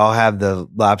right, I'll have the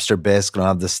lobster bisque and I'll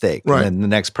have the steak. Right. And then the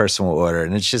next person will order.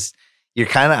 And it's just, you're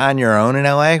kind of on your own in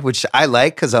LA, which I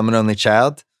like because I'm an only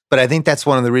child. But I think that's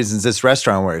one of the reasons this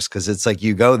restaurant works, because it's like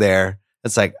you go there,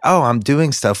 it's like, oh, I'm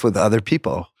doing stuff with other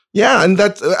people. Yeah. And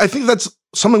I think that's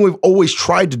something we've always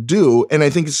tried to do. And I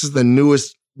think this is the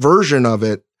newest version of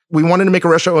it. We wanted to make a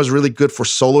restaurant that was really good for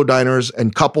solo diners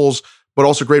and couples, but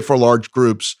also great for large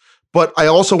groups. But I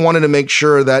also wanted to make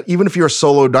sure that even if you're a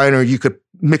solo diner, you could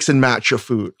mix and match your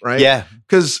food, right? Yeah.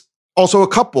 Because also a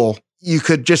couple, you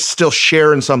could just still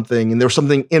share in something and there's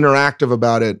something interactive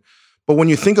about it. But when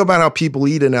you think about how people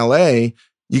eat in LA,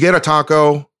 you get a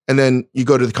taco and then you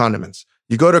go to the condiments.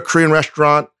 You go to a Korean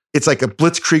restaurant, it's like a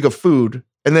blitzkrieg of food.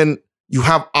 And then you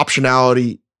have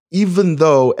optionality, even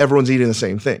though everyone's eating the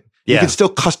same thing. You can still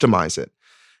customize it.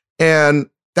 And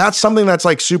that's something that's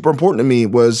like super important to me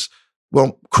was,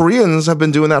 well, Koreans have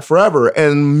been doing that forever.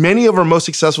 And many of our most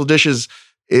successful dishes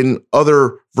in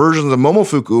other versions of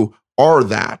Momofuku are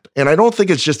that. And I don't think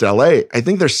it's just LA. I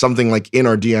think there's something like in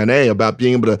our DNA about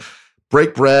being able to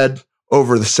break bread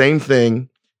over the same thing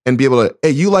and be able to,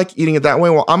 hey, you like eating it that way?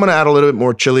 Well, I'm going to add a little bit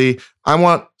more chili. I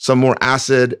want some more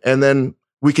acid. And then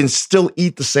we can still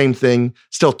eat the same thing,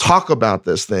 still talk about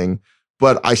this thing,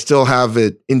 but I still have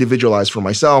it individualized for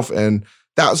myself. And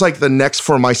that was like the next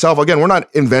for myself. Again, we're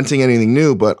not inventing anything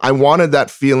new, but I wanted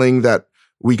that feeling that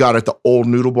we got at the old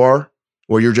noodle bar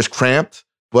where you're just cramped,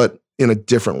 but in a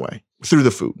different way through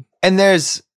the food. And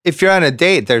if you're on a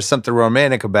date, there's something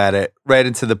romantic about it, right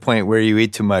into the point where you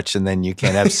eat too much and then you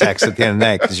can't have sex at the end of the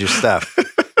night because you're stuffed.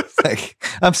 Like,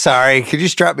 I'm sorry, could you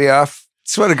just drop me off?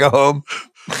 Just want to go home.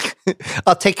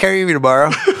 I'll take care of you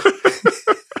tomorrow.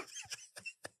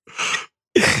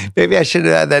 Maybe I should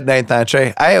have had that ninth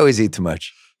entree. I always eat too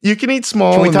much. You can eat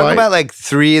small. Can we talk about like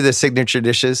 3 of the signature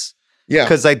dishes? Yeah.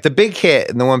 Because like the big hit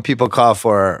and the one people call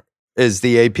for is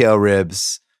the APL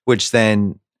ribs, which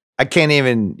then I can't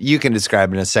even, you can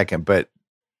describe in a second, but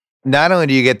not only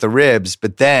do you get the ribs,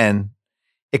 but then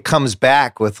it comes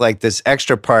back with like this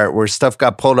extra part where stuff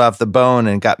got pulled off the bone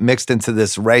and got mixed into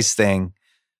this rice thing.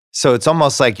 So it's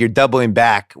almost like you're doubling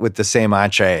back with the same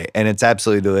entree, and it's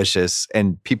absolutely delicious.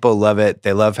 And people love it.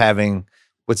 They love having,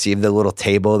 the little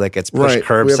table that gets pushed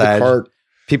curbside. We have the cart.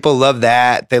 People love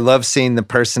that. They love seeing the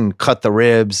person cut the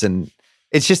ribs, and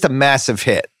it's just a massive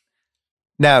hit.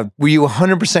 Now, were you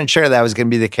 100% sure that was going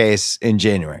to be the case in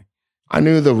January? I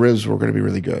knew the ribs were going to be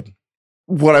really good.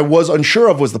 What I was unsure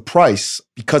of was the price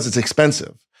because it's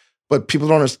expensive. But people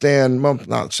don't understand, well,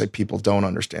 not say people don't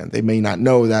understand. They may not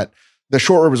know that the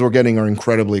short ribs we're getting are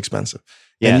incredibly expensive.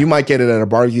 Yeah. And you might get it at a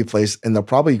barbecue place and they're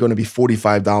probably going to be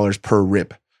 $45 per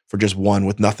rib for just one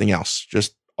with nothing else,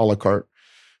 just a la carte.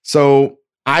 So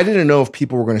I didn't know if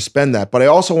people were going to spend that, but I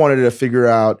also wanted to figure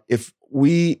out if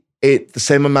we ate the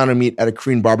same amount of meat at a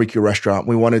Korean barbecue restaurant,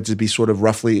 we wanted to be sort of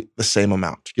roughly the same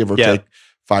amount, give or take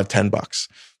 $5-10.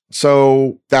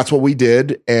 So that's what we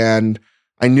did. And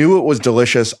I knew it was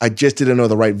delicious. I just didn't know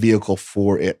the right vehicle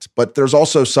for it. But there's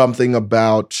also something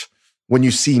about when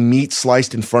you see meat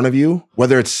sliced in front of you,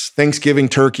 whether it's Thanksgiving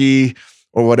turkey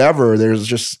or whatever, there's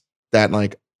just that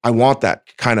like, I want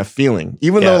that kind of feeling.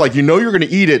 Even though like, you're going to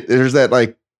eat it, there's that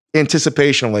like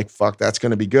anticipation of like, fuck, that's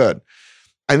going to be good.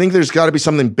 I think there's got to be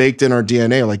something baked in our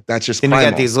DNA. Like that's just primal. And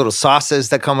you got these little sauces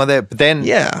that come with it. But then,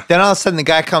 then all of a sudden the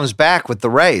guy comes back with the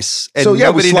rice. And so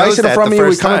we slice it in front of you,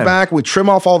 we come it back, we trim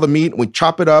off all the meat, we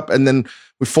chop it up, and then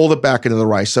we fold it back into the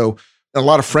rice. So a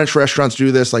lot of French restaurants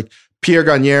do this. Like Pierre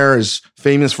Gagnère is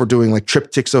famous for doing like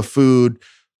triptychs of food.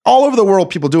 All over the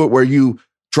world, people do it where you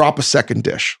drop a second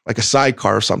dish, like a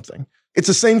sidecar or something. It's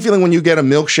the same feeling when you get a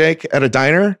milkshake at a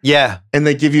diner. Yeah. And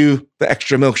they give you the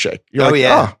extra milkshake.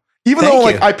 You're even though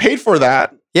like I paid for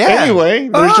that. Yeah. Anyway,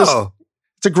 there's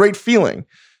it's a great feeling.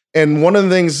 And one of the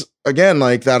things, again,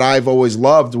 like that I've always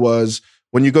loved was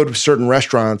when you go to certain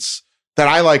restaurants that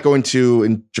I like going to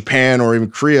in Japan or even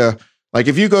Korea. Like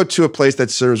if you go to a place that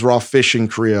serves raw fish in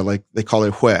Korea, like they call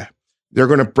it hue, they're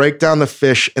going to break down the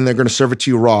fish and they're going to serve it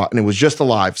to you raw. And it was just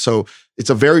alive. So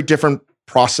it's a very different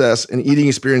process and eating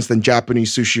experience than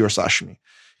Japanese sushi or sashimi.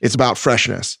 It's about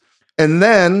freshness. And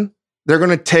then they're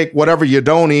going to take whatever you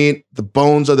don't eat, the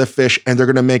bones of the fish, and they're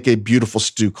going to make a beautiful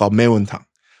stew called maeuntan.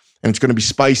 And it's going to be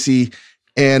spicy.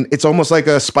 And it's almost like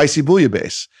a spicy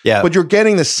bouillabaisse. Yeah. But you're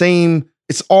getting the same,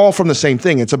 it's all from the same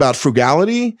thing. It's about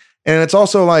frugality. And it's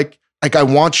also like I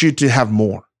want you to have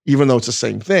more, even though it's the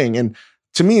same thing. And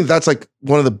to me, that's like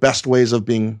one of the best ways of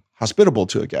being hospitable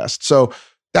to a guest. So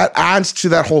that adds to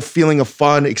that whole feeling of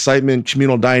fun, excitement,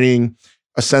 communal dining,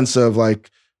 a sense of like,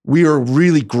 we are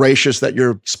really gracious that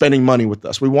you're spending money with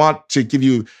us. We want to give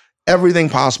you everything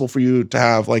possible for you to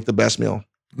have like the best meal.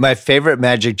 My favorite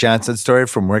Magic Johnson story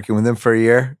from working with him for a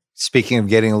year, speaking of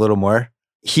getting a little more,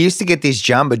 he used to get these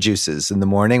Jamba juices in the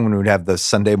morning when we'd have the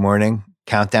Sunday morning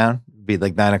countdown. It'd be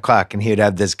like 9:00. And he would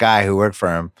have this guy who worked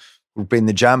for him who would bring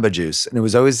the Jamba juice. And it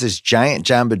was always this giant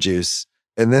Jamba juice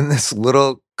and then this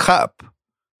little cup.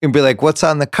 And be like, what's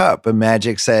on the cup? And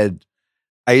Magic said,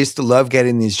 I used to love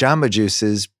getting these Jamba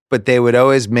juices, but they would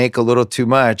always make a little too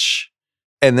much.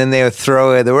 And then they would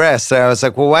throw away the rest. And I was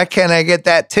like, well, why can't I get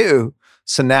that too?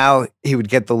 So now he would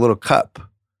get the little cup.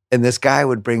 And this guy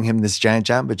would bring him this giant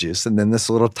Jamba juice and then this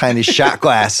little tiny shot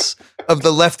glass of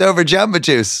the leftover Jamba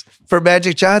juice for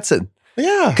Magic Johnson.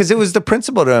 Yeah. Because it was the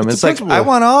principle to him. It's like, I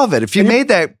want all of it. If you made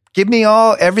that, give me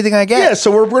everything I get. Yeah,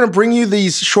 so we're going to bring you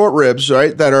these short ribs,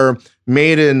 right, that are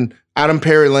made in Adam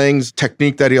Perry Lang's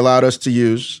technique that he allowed us to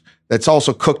use. That's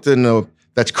also cooked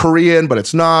that's Korean, but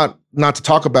it's not to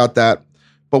talk about that.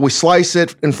 But we slice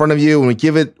it in front of you and we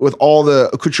give it with all the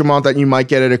accoutrement that you might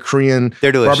get at a Korean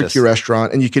barbecue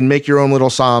restaurant. And you can make your own little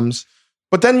sams.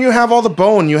 But then you have all the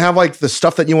bone. You have like the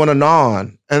stuff that you want to gnaw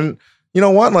on. And you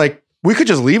know what? Like we could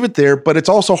just leave it there, but it's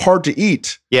also hard to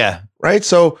eat. Yeah. Right?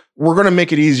 So we're going to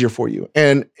make it easier for you.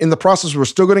 And in the process, we're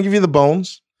still going to give you the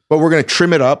bones, but we're going to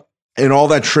trim it up. And all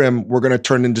that trim, we're going to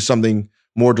turn into something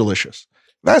more delicious.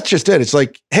 That's just it. It's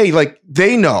like, hey, like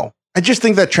they know. I just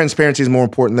think that transparency is more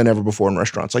important than ever before in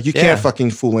restaurants. Like you can't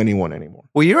fucking fool anyone anymore.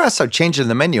 Well, you're also changing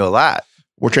the menu a lot.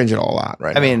 We're changing it a lot,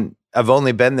 right? I mean, I've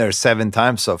only been there 7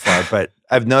 times so far, but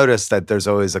I've noticed that there's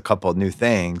always a couple of new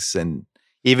things. And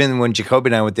even when Jacoby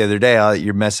and I went the other day,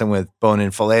 you're messing with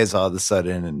bone-in fillets all of a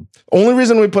sudden. And only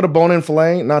reason we put a bone-in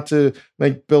fillet, not to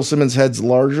make Bill Simmons' heads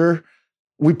larger,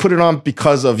 we put it on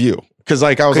because of you. Because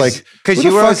like I was like, because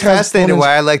you were always fascinated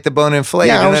why I like the bone-in fillet.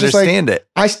 Yeah, I don't understand it.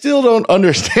 I still don't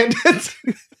understand it.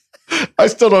 I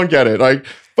still don't get it. Like,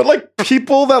 but like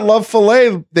people that love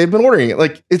filet, they've been ordering it.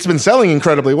 Like it's been selling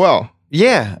incredibly well.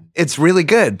 Yeah, it's really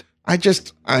good.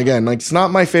 Again, like it's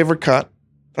not my favorite cut.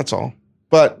 That's all.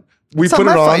 But we it's put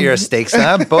not it my on. Fault you're a steak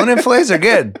snob. Bone-in fillets are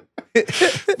good.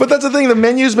 But that's the thing. The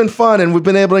menu's been fun, and we've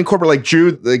been able to incorporate like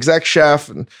Drew, the exec chef,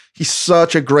 and he's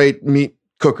such a great meat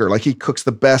cooker. Like he cooks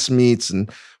the best meats, and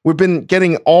we've been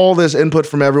getting all this input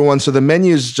from everyone. So the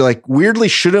menus like weirdly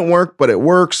shouldn't work, but it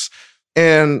works.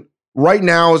 And right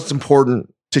now it's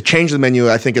important to change the menu,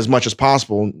 I think, as much as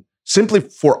possible, simply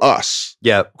for us.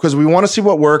 Yeah. Because we want to see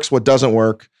what works, what doesn't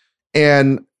work.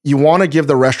 And you want to give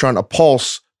the restaurant a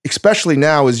pulse, especially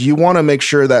now, is you want to make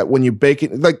sure that when you bake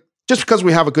it, like just because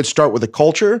we have a good start with the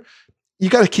culture, you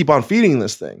got to keep on feeding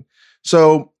this thing.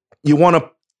 So you want to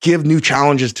give new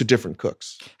challenges to different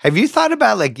cooks. Have you thought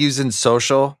about like using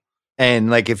social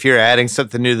and like if you're adding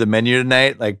something new to the menu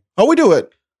tonight, like we do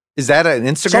it. Is that an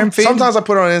Instagram feed? Sometimes I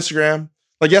put it on Instagram.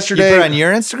 Like yesterday. You put it on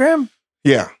your Instagram?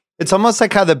 Yeah. It's almost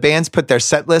like how the bands put their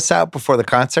set lists out before the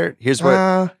concert. Here's what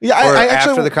I actually,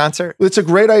 after the concert. It's a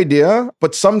great idea,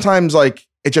 but sometimes like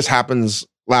it just happens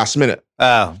last minute.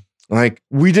 Oh. Like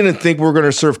we didn't think we were going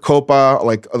to serve copa,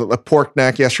 like a pork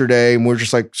neck yesterday, and we're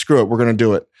just like, screw it, we're going to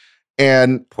do it.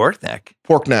 And pork neck.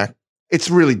 It's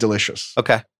really delicious.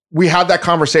 Okay. We had that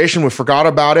conversation, we forgot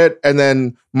about it, and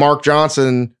then Mark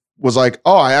Johnson was like,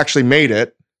 oh, I actually made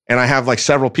it, and I have like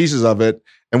several pieces of it,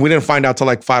 and we didn't find out till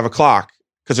like 5 o'clock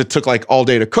because it took like all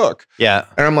day to cook. Yeah.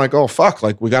 And I'm like, oh, fuck,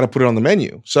 like we got to put it on the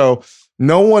menu. So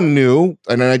no one knew,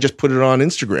 and then I just put it on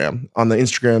Instagram, on the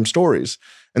Instagram stories.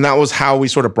 And that was how we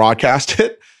sort of broadcast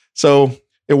it. So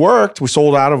it worked. We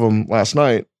sold out of them last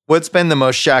night. What's been the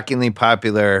most shockingly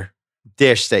popular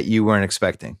dish that you weren't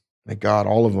expecting? My God,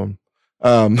 all of them.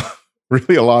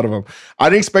 Really a lot of them. I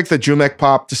didn't expect the Jumek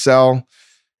Pop to sell.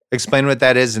 Explain what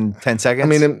that is in 10 seconds. I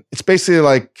mean, it's basically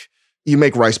like you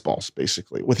make rice balls,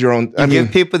 basically, with your own. You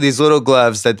give people these little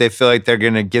gloves that they feel like they're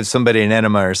going to give somebody an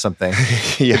enema or something.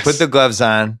 Yes. You put the gloves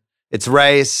on. It's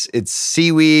rice. It's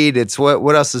seaweed. It's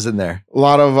what else is in there? A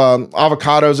lot of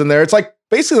avocados in there. It's like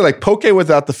basically like poke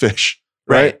without the fish,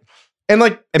 right? And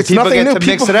it's people nothing get new. to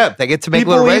mix it up. They get to make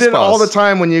little rice balls. People eat it all the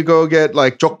time when you go get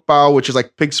like jokbao, which is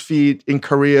like pig's feet in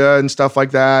Korea and stuff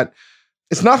like that.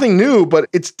 It's nothing new, but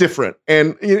it's different.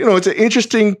 And, it's an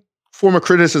interesting form of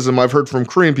criticism I've heard from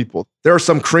Korean people. There are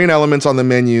some Korean elements on the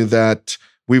menu that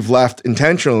we've left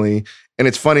intentionally. And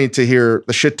it's funny to hear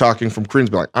the shit talking from Koreans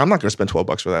be like, I'm not going to spend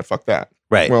 $12 for that. Fuck that.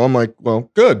 Right. Well, I'm like, well,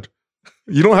 good.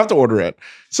 You don't have to order it.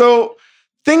 So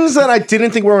things that I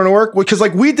didn't think were going to work, because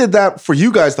like we did that for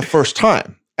you guys the first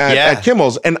time at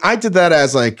Kimmel's. And I did that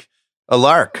as like a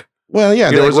lark. Well,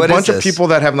 yeah, there was a bunch of this? people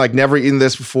that have like never eaten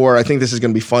this before. I think this is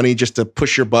going to be funny just to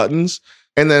push your buttons.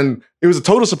 And then it was a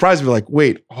total surprise to be like,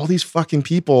 wait, all these fucking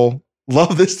people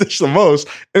love this dish the most.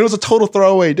 And it was a total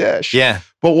throwaway dish. Yeah.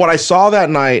 But what I saw that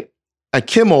night at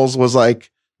Kimmel's was like,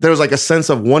 there was like a sense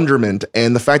of wonderment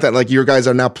and the fact that like your guys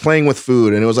are now playing with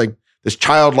food. And it was like this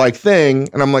childlike thing.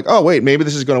 And I'm like, oh, wait, maybe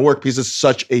this is going to work because it's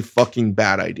such a fucking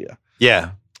bad idea.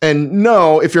 Yeah. And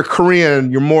no, if you're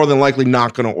Korean, you're more than likely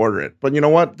not going to order it. But you know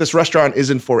what? This restaurant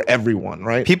isn't for everyone,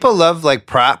 right? People love like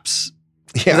props.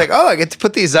 Yeah. It's like, oh, I get to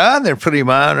put these on. They're putting them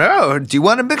on. Oh, do you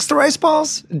want to mix the rice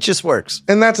balls? It just works.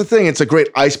 And that's the thing. It's a great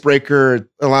icebreaker. It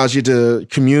allows you to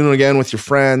commune again with your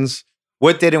friends.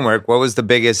 What didn't work? What was the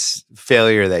biggest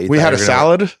failure that you We had a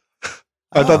salad.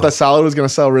 I thought that salad was going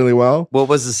to sell really well. What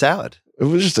was the salad? It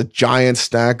was just a giant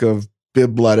stack of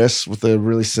bib lettuce with a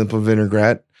really simple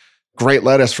vinaigrette. Great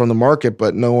lettuce from the market,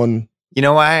 but no one. You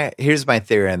know why? Here's my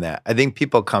theory on that. I think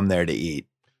people come there to eat.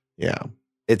 Yeah.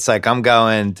 It's like, I'm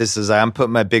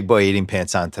putting my big boy eating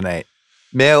pants on tonight.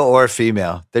 Male or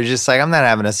female. They're just like, I'm not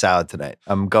having a salad tonight.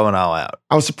 I'm going all out.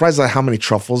 I was surprised at how many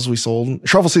truffles we sold.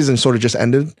 Truffle season sort of just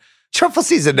ended. Truffle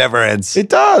season never ends. It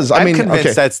does. I'm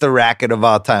convinced that's the racket of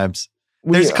all times.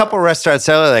 There's a couple restaurants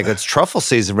that are like, it's truffle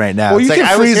season right now. Well, it's like,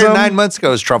 I was here 9 months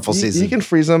ago, it's truffle season. You can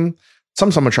freeze them.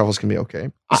 Some summer truffles can be okay.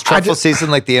 Is truffle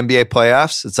season like the NBA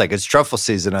playoffs? It's like it's truffle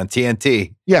season on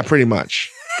TNT. Yeah, pretty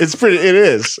much. It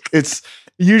is. It's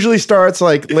usually starts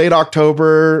like late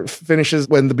October, finishes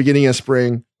when the beginning of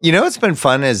spring. You know what's been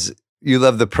fun is you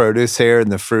love the produce here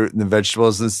and the fruit and the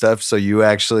vegetables and stuff. So you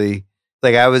actually,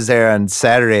 like I was there on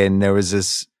Saturday and there was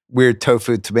this weird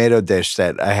tofu tomato dish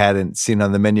that I hadn't seen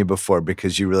on the menu before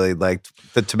because you really liked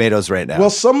the tomatoes right now. Well,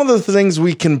 some of the things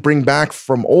we can bring back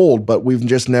from old, but we've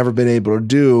just never been able to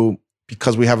do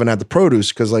because we haven't had the produce.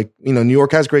 Because like, New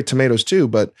York has great tomatoes too,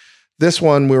 but this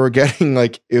one we were getting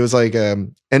like, it was like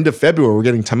end of February, we're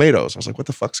getting tomatoes. I was like, what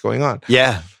the fuck's going on?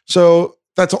 Yeah. So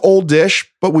that's an old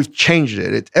dish, but we've changed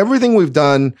it. Everything we've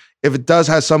done, if it does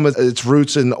have some of its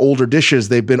roots in older dishes,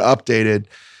 they've been updated.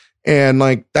 And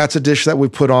like, that's a dish that we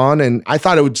put on and I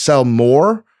thought it would sell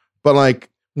more. But like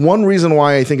one reason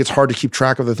why I think it's hard to keep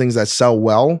track of the things that sell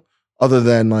well, other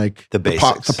than like the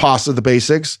basics, the pasta, the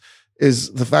basics,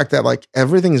 is the fact that like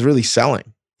everything is really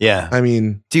selling. Yeah. I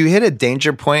mean, do you hit a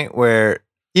danger point where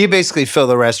you basically fill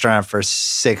the restaurant for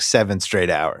 6-7 straight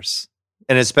hours?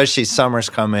 And especially summer's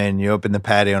coming, you open the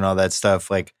patio and all that stuff.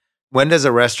 Like, when does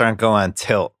a restaurant go on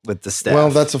tilt with the staff? Well,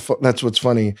 that's what's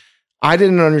funny. I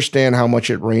didn't understand how much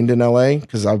it rained in LA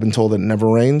because I've been told it never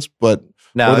rains. But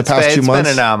no, over the past 2 months,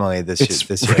 been an anomaly this year.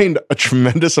 It's rained a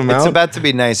tremendous amount. It's about to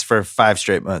be nice for 5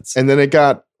 straight months. And then it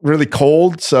got really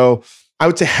cold. So I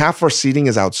would say half our seating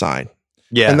is outside.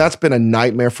 Yeah. And that's been a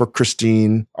nightmare for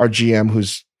Christine, our GM,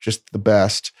 who's just the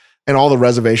best, and all the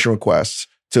reservation requests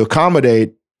to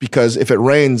accommodate. Because if it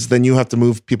rains, then you have to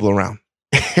move people around.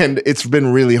 And it's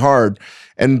been really hard.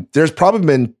 And there's probably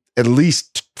been at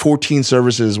least 14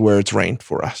 services where it's rained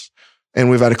for us. And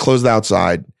we've had to close the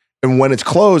outside. And when it's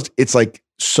closed, it's like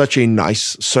such a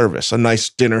nice service, a nice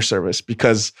dinner service,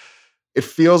 because it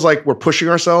feels like we're pushing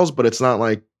ourselves, but it's not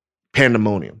like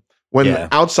pandemonium. When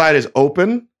the outside is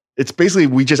open, it's basically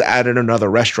we just added another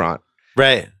restaurant.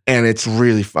 Right. And it's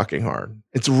really fucking hard.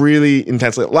 It's really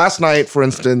intensely. Last night, for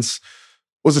instance,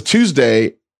 was a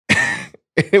Tuesday.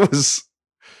 It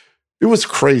was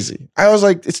crazy. I was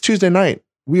like, it's Tuesday night.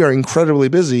 We are incredibly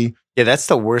busy. Yeah, that's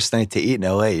the worst night to eat in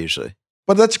LA usually.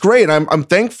 But that's great. I'm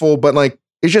thankful, but like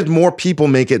it's just more people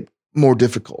make it more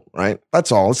difficult, right?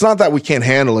 That's all. It's not that we can't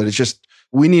handle it. It's just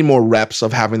we need more reps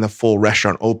of having the full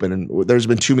restaurant open. And there's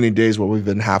been too many days where we've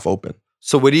been half open.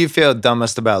 So what do you feel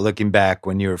dumbest about looking back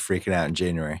when you were freaking out in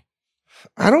January?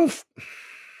 Or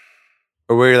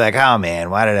where you're like, oh man,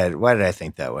 why did I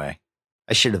think that way?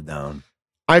 I should have known.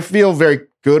 I feel very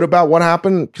good about what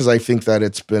happened because I think that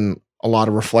it's been a lot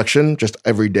of reflection just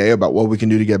every day about what we can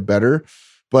do to get better.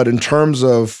 But in terms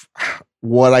of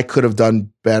what I could have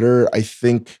done better, I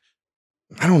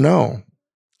don't know.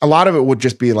 A lot of it would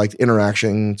just be like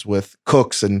interactions with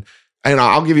cooks. And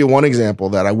I'll give you one example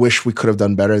that I wish we could have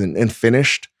done better and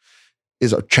finished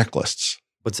is our checklists.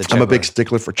 What's a checklist? I'm a big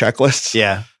stickler for checklists.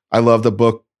 Yeah. I love the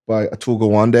book by Atul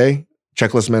Gawande,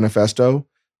 Checklist Manifesto.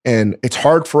 And it's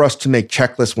hard for us to make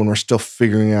checklists when we're still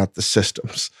figuring out the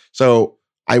systems. So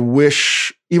I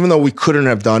wish, even though we couldn't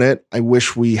have done it, I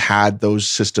wish we had those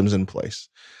systems in place.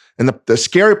 And the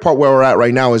scary part where we're at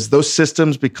right now is those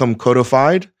systems become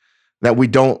codified, that we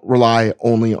don't rely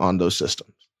only on those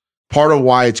systems. Part of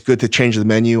why it's good to change the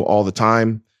menu all the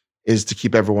time is to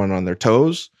keep everyone on their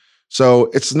toes. So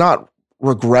it's not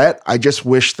regret. I just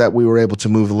wish that we were able to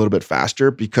move a little bit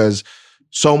faster because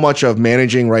so much of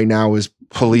managing right now is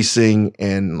policing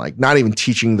and like not even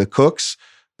teaching the cooks,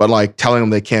 but like telling them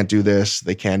they can't do this,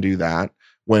 they can't do that.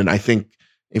 When I think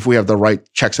if we have the right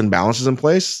checks and balances in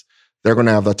place, they're going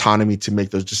to have the autonomy to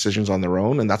make those decisions on their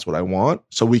own. And that's what I want.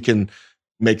 So we can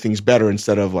make things better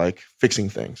instead of like fixing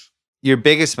things. Your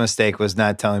biggest mistake was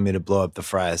not telling me to blow up the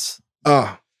fries.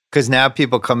 Because now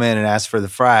people come in and ask for the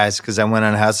fries because I went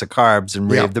on House of Carbs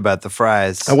and raved about the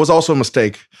fries. That was also a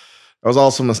mistake.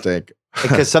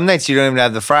 Because some nights you don't even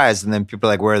have the fries and then people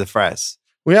are like, where are the fries?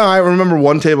 Well, yeah, I remember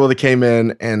one table that came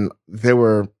in and they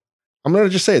were, I'm going to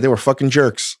just say it, they were fucking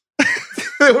jerks.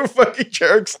 They were fucking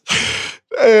jerks.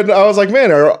 And I was like,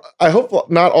 man, I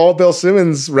hope not all Bill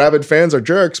Simmons rabid fans are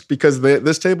jerks because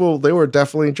this table, they were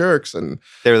definitely jerks. And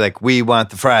they were like, we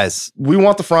want the fries. We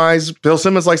want the fries. Bill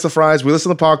Simmons likes the fries. We listen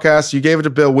to the podcast. You gave it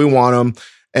to Bill. We want them.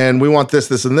 And we want this,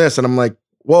 this, and this. And I'm like,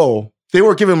 whoa. They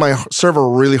were giving my server a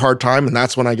really hard time. And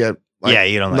that's when I get like,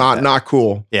 you don't like not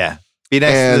cool. Yeah. Be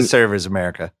nice to the servers,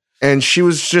 America. And she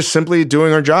was just simply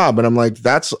doing her job. And I'm like,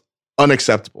 that's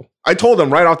unacceptable. I told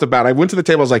them right off the bat, I went to the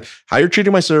table, I was like, how you're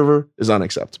treating my server is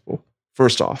unacceptable.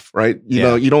 First off, right? You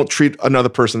know, you don't treat another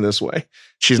person this way.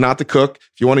 She's not the cook.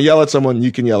 If you want to yell at someone,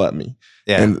 you can yell at me.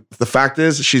 Yeah. And the fact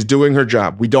is, she's doing her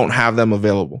job. We don't have them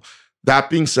available. That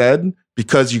being said,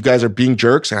 because you guys are being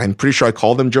jerks, and I'm pretty sure I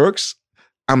call them jerks,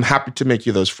 I'm happy to make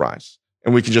you those fries.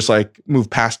 And we can just like move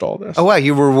past all this. Oh, wow.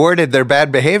 You rewarded their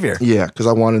bad behavior. Yeah, because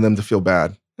I wanted them to feel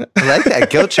bad. I like that.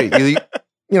 Guilt trip.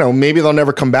 Maybe they'll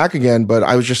never come back again, but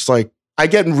I was just like, I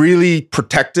get really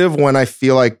protective when I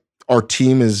feel like our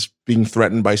team is being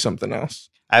threatened by something else.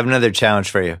 I have another challenge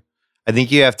for you. I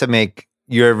think you have to make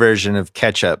your version of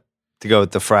ketchup to go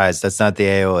with the fries. That's not the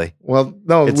aioli. Well,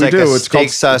 no, it's we like do. It's called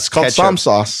Som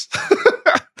sauce.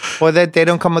 Well, they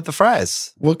don't come with the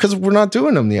fries. Well, because we're not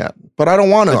doing them yet. But I don't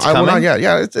want to. It's coming?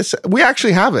 Yeah. We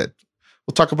actually have it.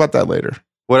 We'll talk about that later.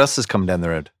 What else is coming down the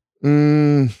road? I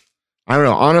don't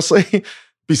know. Honestly,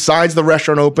 besides the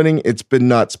restaurant opening, it's been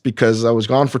nuts because I was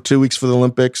gone for 2 weeks for the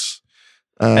Olympics.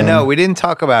 I know. We didn't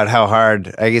talk about how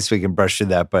hard, I guess we can brush through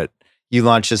that, but you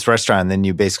launched this restaurant and then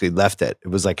you basically left it. It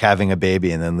was like having a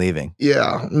baby and then leaving.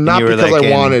 Yeah. Not because I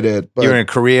wanted it. But you were in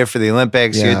Korea for the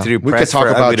Olympics. Yeah, you had to do we press could talk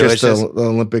for about Ugly just Delicious. the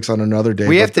Olympics on another day.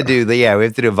 We have to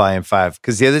do volume 5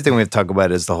 because the other thing we have to talk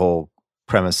about is the whole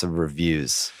premise of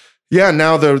reviews. Yeah,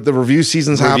 now the review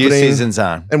season's happening. Review season's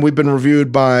on. And we've been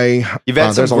reviewed by... You've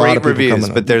had some great reviews,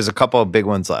 but there's a couple of big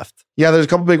ones left. Yeah, there's a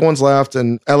couple big ones left.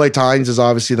 And LA Times is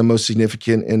obviously the most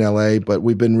significant in LA, but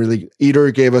we've been really...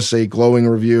 Eater gave us a glowing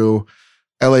review.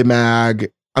 LA Mag.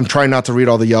 I'm trying not to read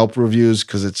all the Yelp reviews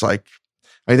because it's like...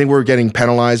 I think we're getting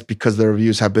penalized because the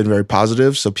reviews have been very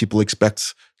positive. So people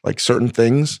expect like certain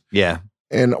things. Yeah.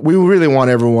 And we really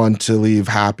want everyone to leave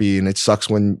happy. And it sucks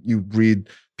when you read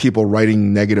people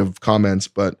writing negative comments,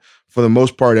 but for the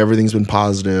most part, everything's been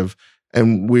positive,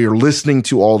 and we're listening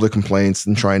to all the complaints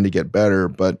and trying to get better.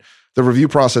 But the review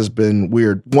process has been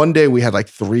weird. One day we had like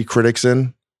 3 critics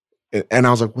in, and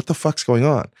I was like, what the fuck's going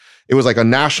on? It was like a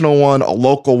national one, a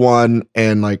local one,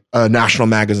 and like a national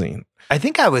magazine. I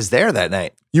think I was there that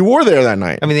night. You were there that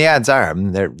night. I mean, the odds are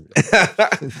I'm there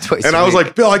twice. And I was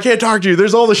like, Bill, I can't talk to you.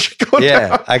 There's all this shit going down.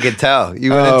 Yeah, I could tell.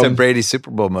 You went into Brady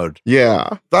Super Bowl mode.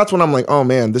 Yeah. That's when I'm like, oh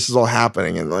man, this is all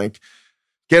happening. And like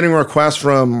getting requests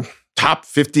from top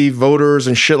 50 voters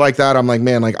and shit like that. I'm like,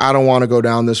 man, like I don't want to go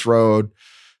down this road.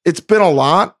 It's been a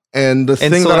lot. And the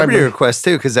thing celebrity requests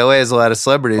too, because LA has a lot of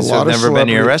celebrities who have never been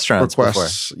to your restaurants before.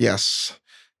 Yes.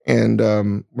 And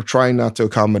we're trying not to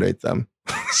accommodate them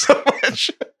so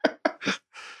much.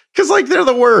 Because like they're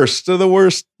the worst. They're the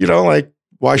worst. Like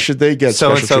why should they get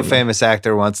so famous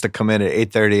actor wants to come in at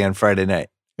 8:30 on Friday night?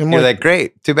 And you're like,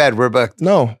 great. Too bad we're booked.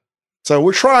 No. So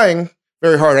we're trying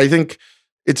very hard. I think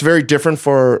it's very different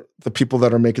for the people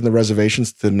that are making the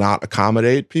reservations to not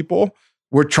accommodate people.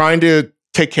 We're trying to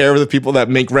take care of the people that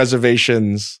make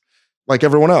reservations like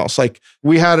everyone else. Like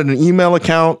we had an email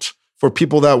account for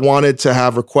people that wanted to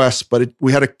have requests, but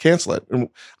we had to cancel it. And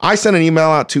I sent an email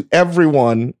out to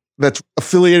everyone that's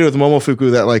affiliated with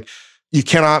Momofuku that like, you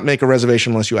cannot make a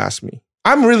reservation unless you ask me.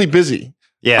 I'm really busy.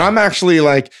 Yeah. I'm actually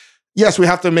like, yes, we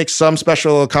have to make some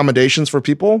special accommodations for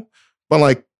people, but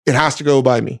like it has to go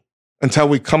by me until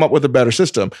we come up with a better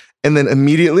system. And then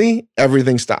immediately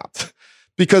everything stopped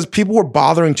because people were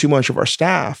bothering too much of our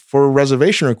staff for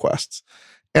reservation requests.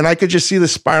 And I could just see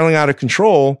this spiraling out of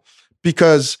control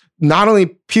because not only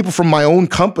people from my own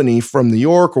company from New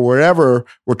York or wherever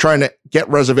were trying to get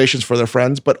reservations for their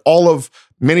friends, but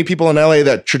many people in LA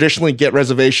that traditionally get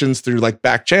reservations through like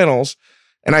back channels.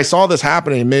 And I saw this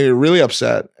happening and made me really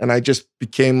upset. And I just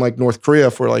became like North Korea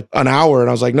for like an hour. And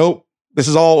I was like, nope, this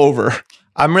is all over.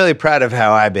 I'm really proud of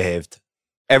how I behaved.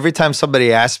 Every time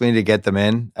somebody asked me to get them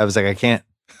in, I was like, I can't.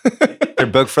 They're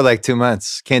booked for like 2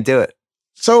 months. Can't do it.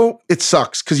 So it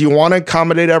sucks because you want to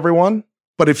accommodate everyone.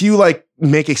 But if you like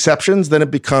make exceptions, then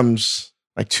it becomes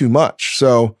like too much.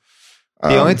 So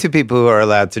the only 2 people who are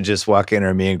allowed to just walk in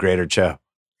are me and Greater Cho.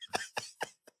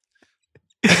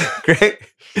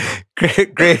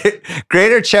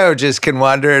 Greater Cho just can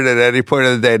wander in at any point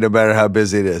of the day, no matter how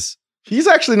busy it is. He's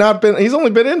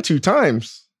only been in 2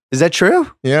 times. Is that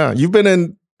true? Yeah. You've been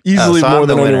in easily more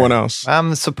than anyone else. I'm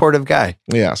the supportive guy.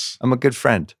 Yes. I'm a good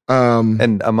friend.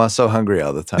 And I'm also hungry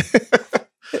all the time.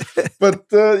 But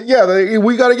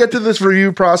we got to get to this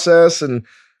review process. And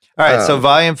all right, so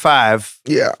volume 5.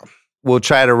 Yeah. We'll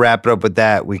try to wrap it up with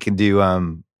that. We can do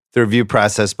the review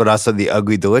process, but also the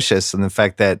Ugly Delicious and the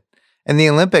fact that, and the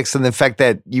Olympics and the fact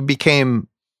that you became,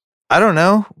 I don't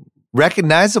know,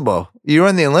 recognizable. You were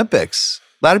in the Olympics.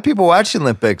 A lot of people watch the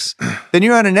Olympics. Then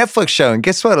you're on a Netflix show. And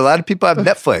guess what? A lot of people have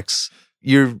Netflix.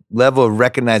 Your level of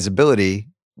recognizability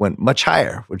went much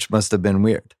higher, which must have been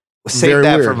weird. We'll save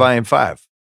that for volume 5.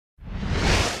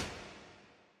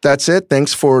 That's it.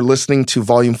 Thanks for listening to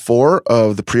Volume 4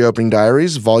 of the Pre-Opening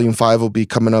Diaries. Volume 5 will be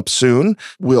coming up soon.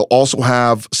 We'll also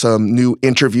have some new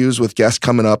interviews with guests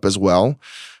coming up as well.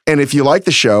 And if you like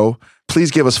the show, please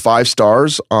give us 5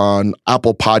 stars on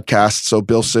Apple Podcasts so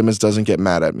Bill Simmons doesn't get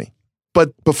mad at me.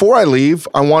 But before I leave,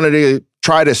 I wanted to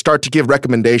try to start to give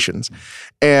recommendations.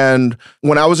 And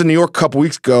when I was in New York a couple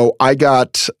weeks ago, I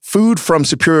got food from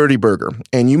Superiority Burger.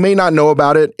 And you may not know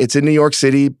about it. It's in New York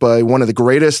City by one of the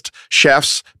greatest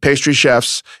chefs, pastry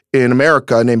chefs in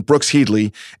America named Brooks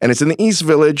Headley. And it's in the East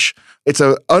Village. It's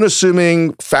an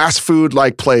unassuming fast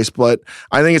food-like place, but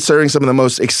I think it's serving some of the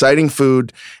most exciting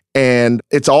food. And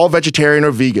it's all vegetarian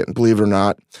or vegan, believe it or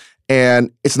not.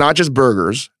 And it's not just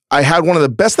burgers. I had one of the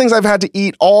best things I've had to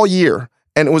eat all year.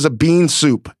 And it was a bean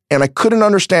soup. And I couldn't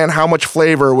understand how much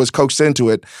flavor was coaxed into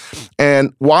it.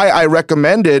 And why I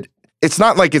recommend it, it's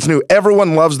not like it's new.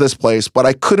 Everyone loves this place, but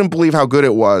I couldn't believe how good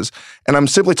it was. And I'm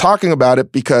simply talking about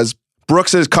it because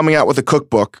Brooks is coming out with a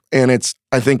cookbook. And it's,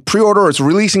 I think, pre-order, it's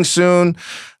releasing soon.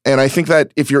 And I think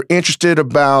that if you're interested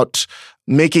about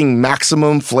making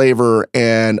maximum flavor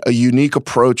and a unique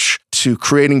approach to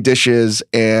creating dishes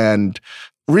and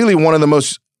really one of the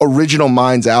most original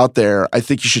minds out there, I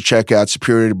think you should check out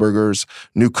Superiority Burger's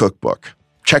new cookbook.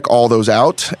 Check all those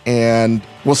out, and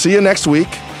we'll see you next week.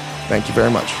 Thank you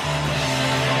very much.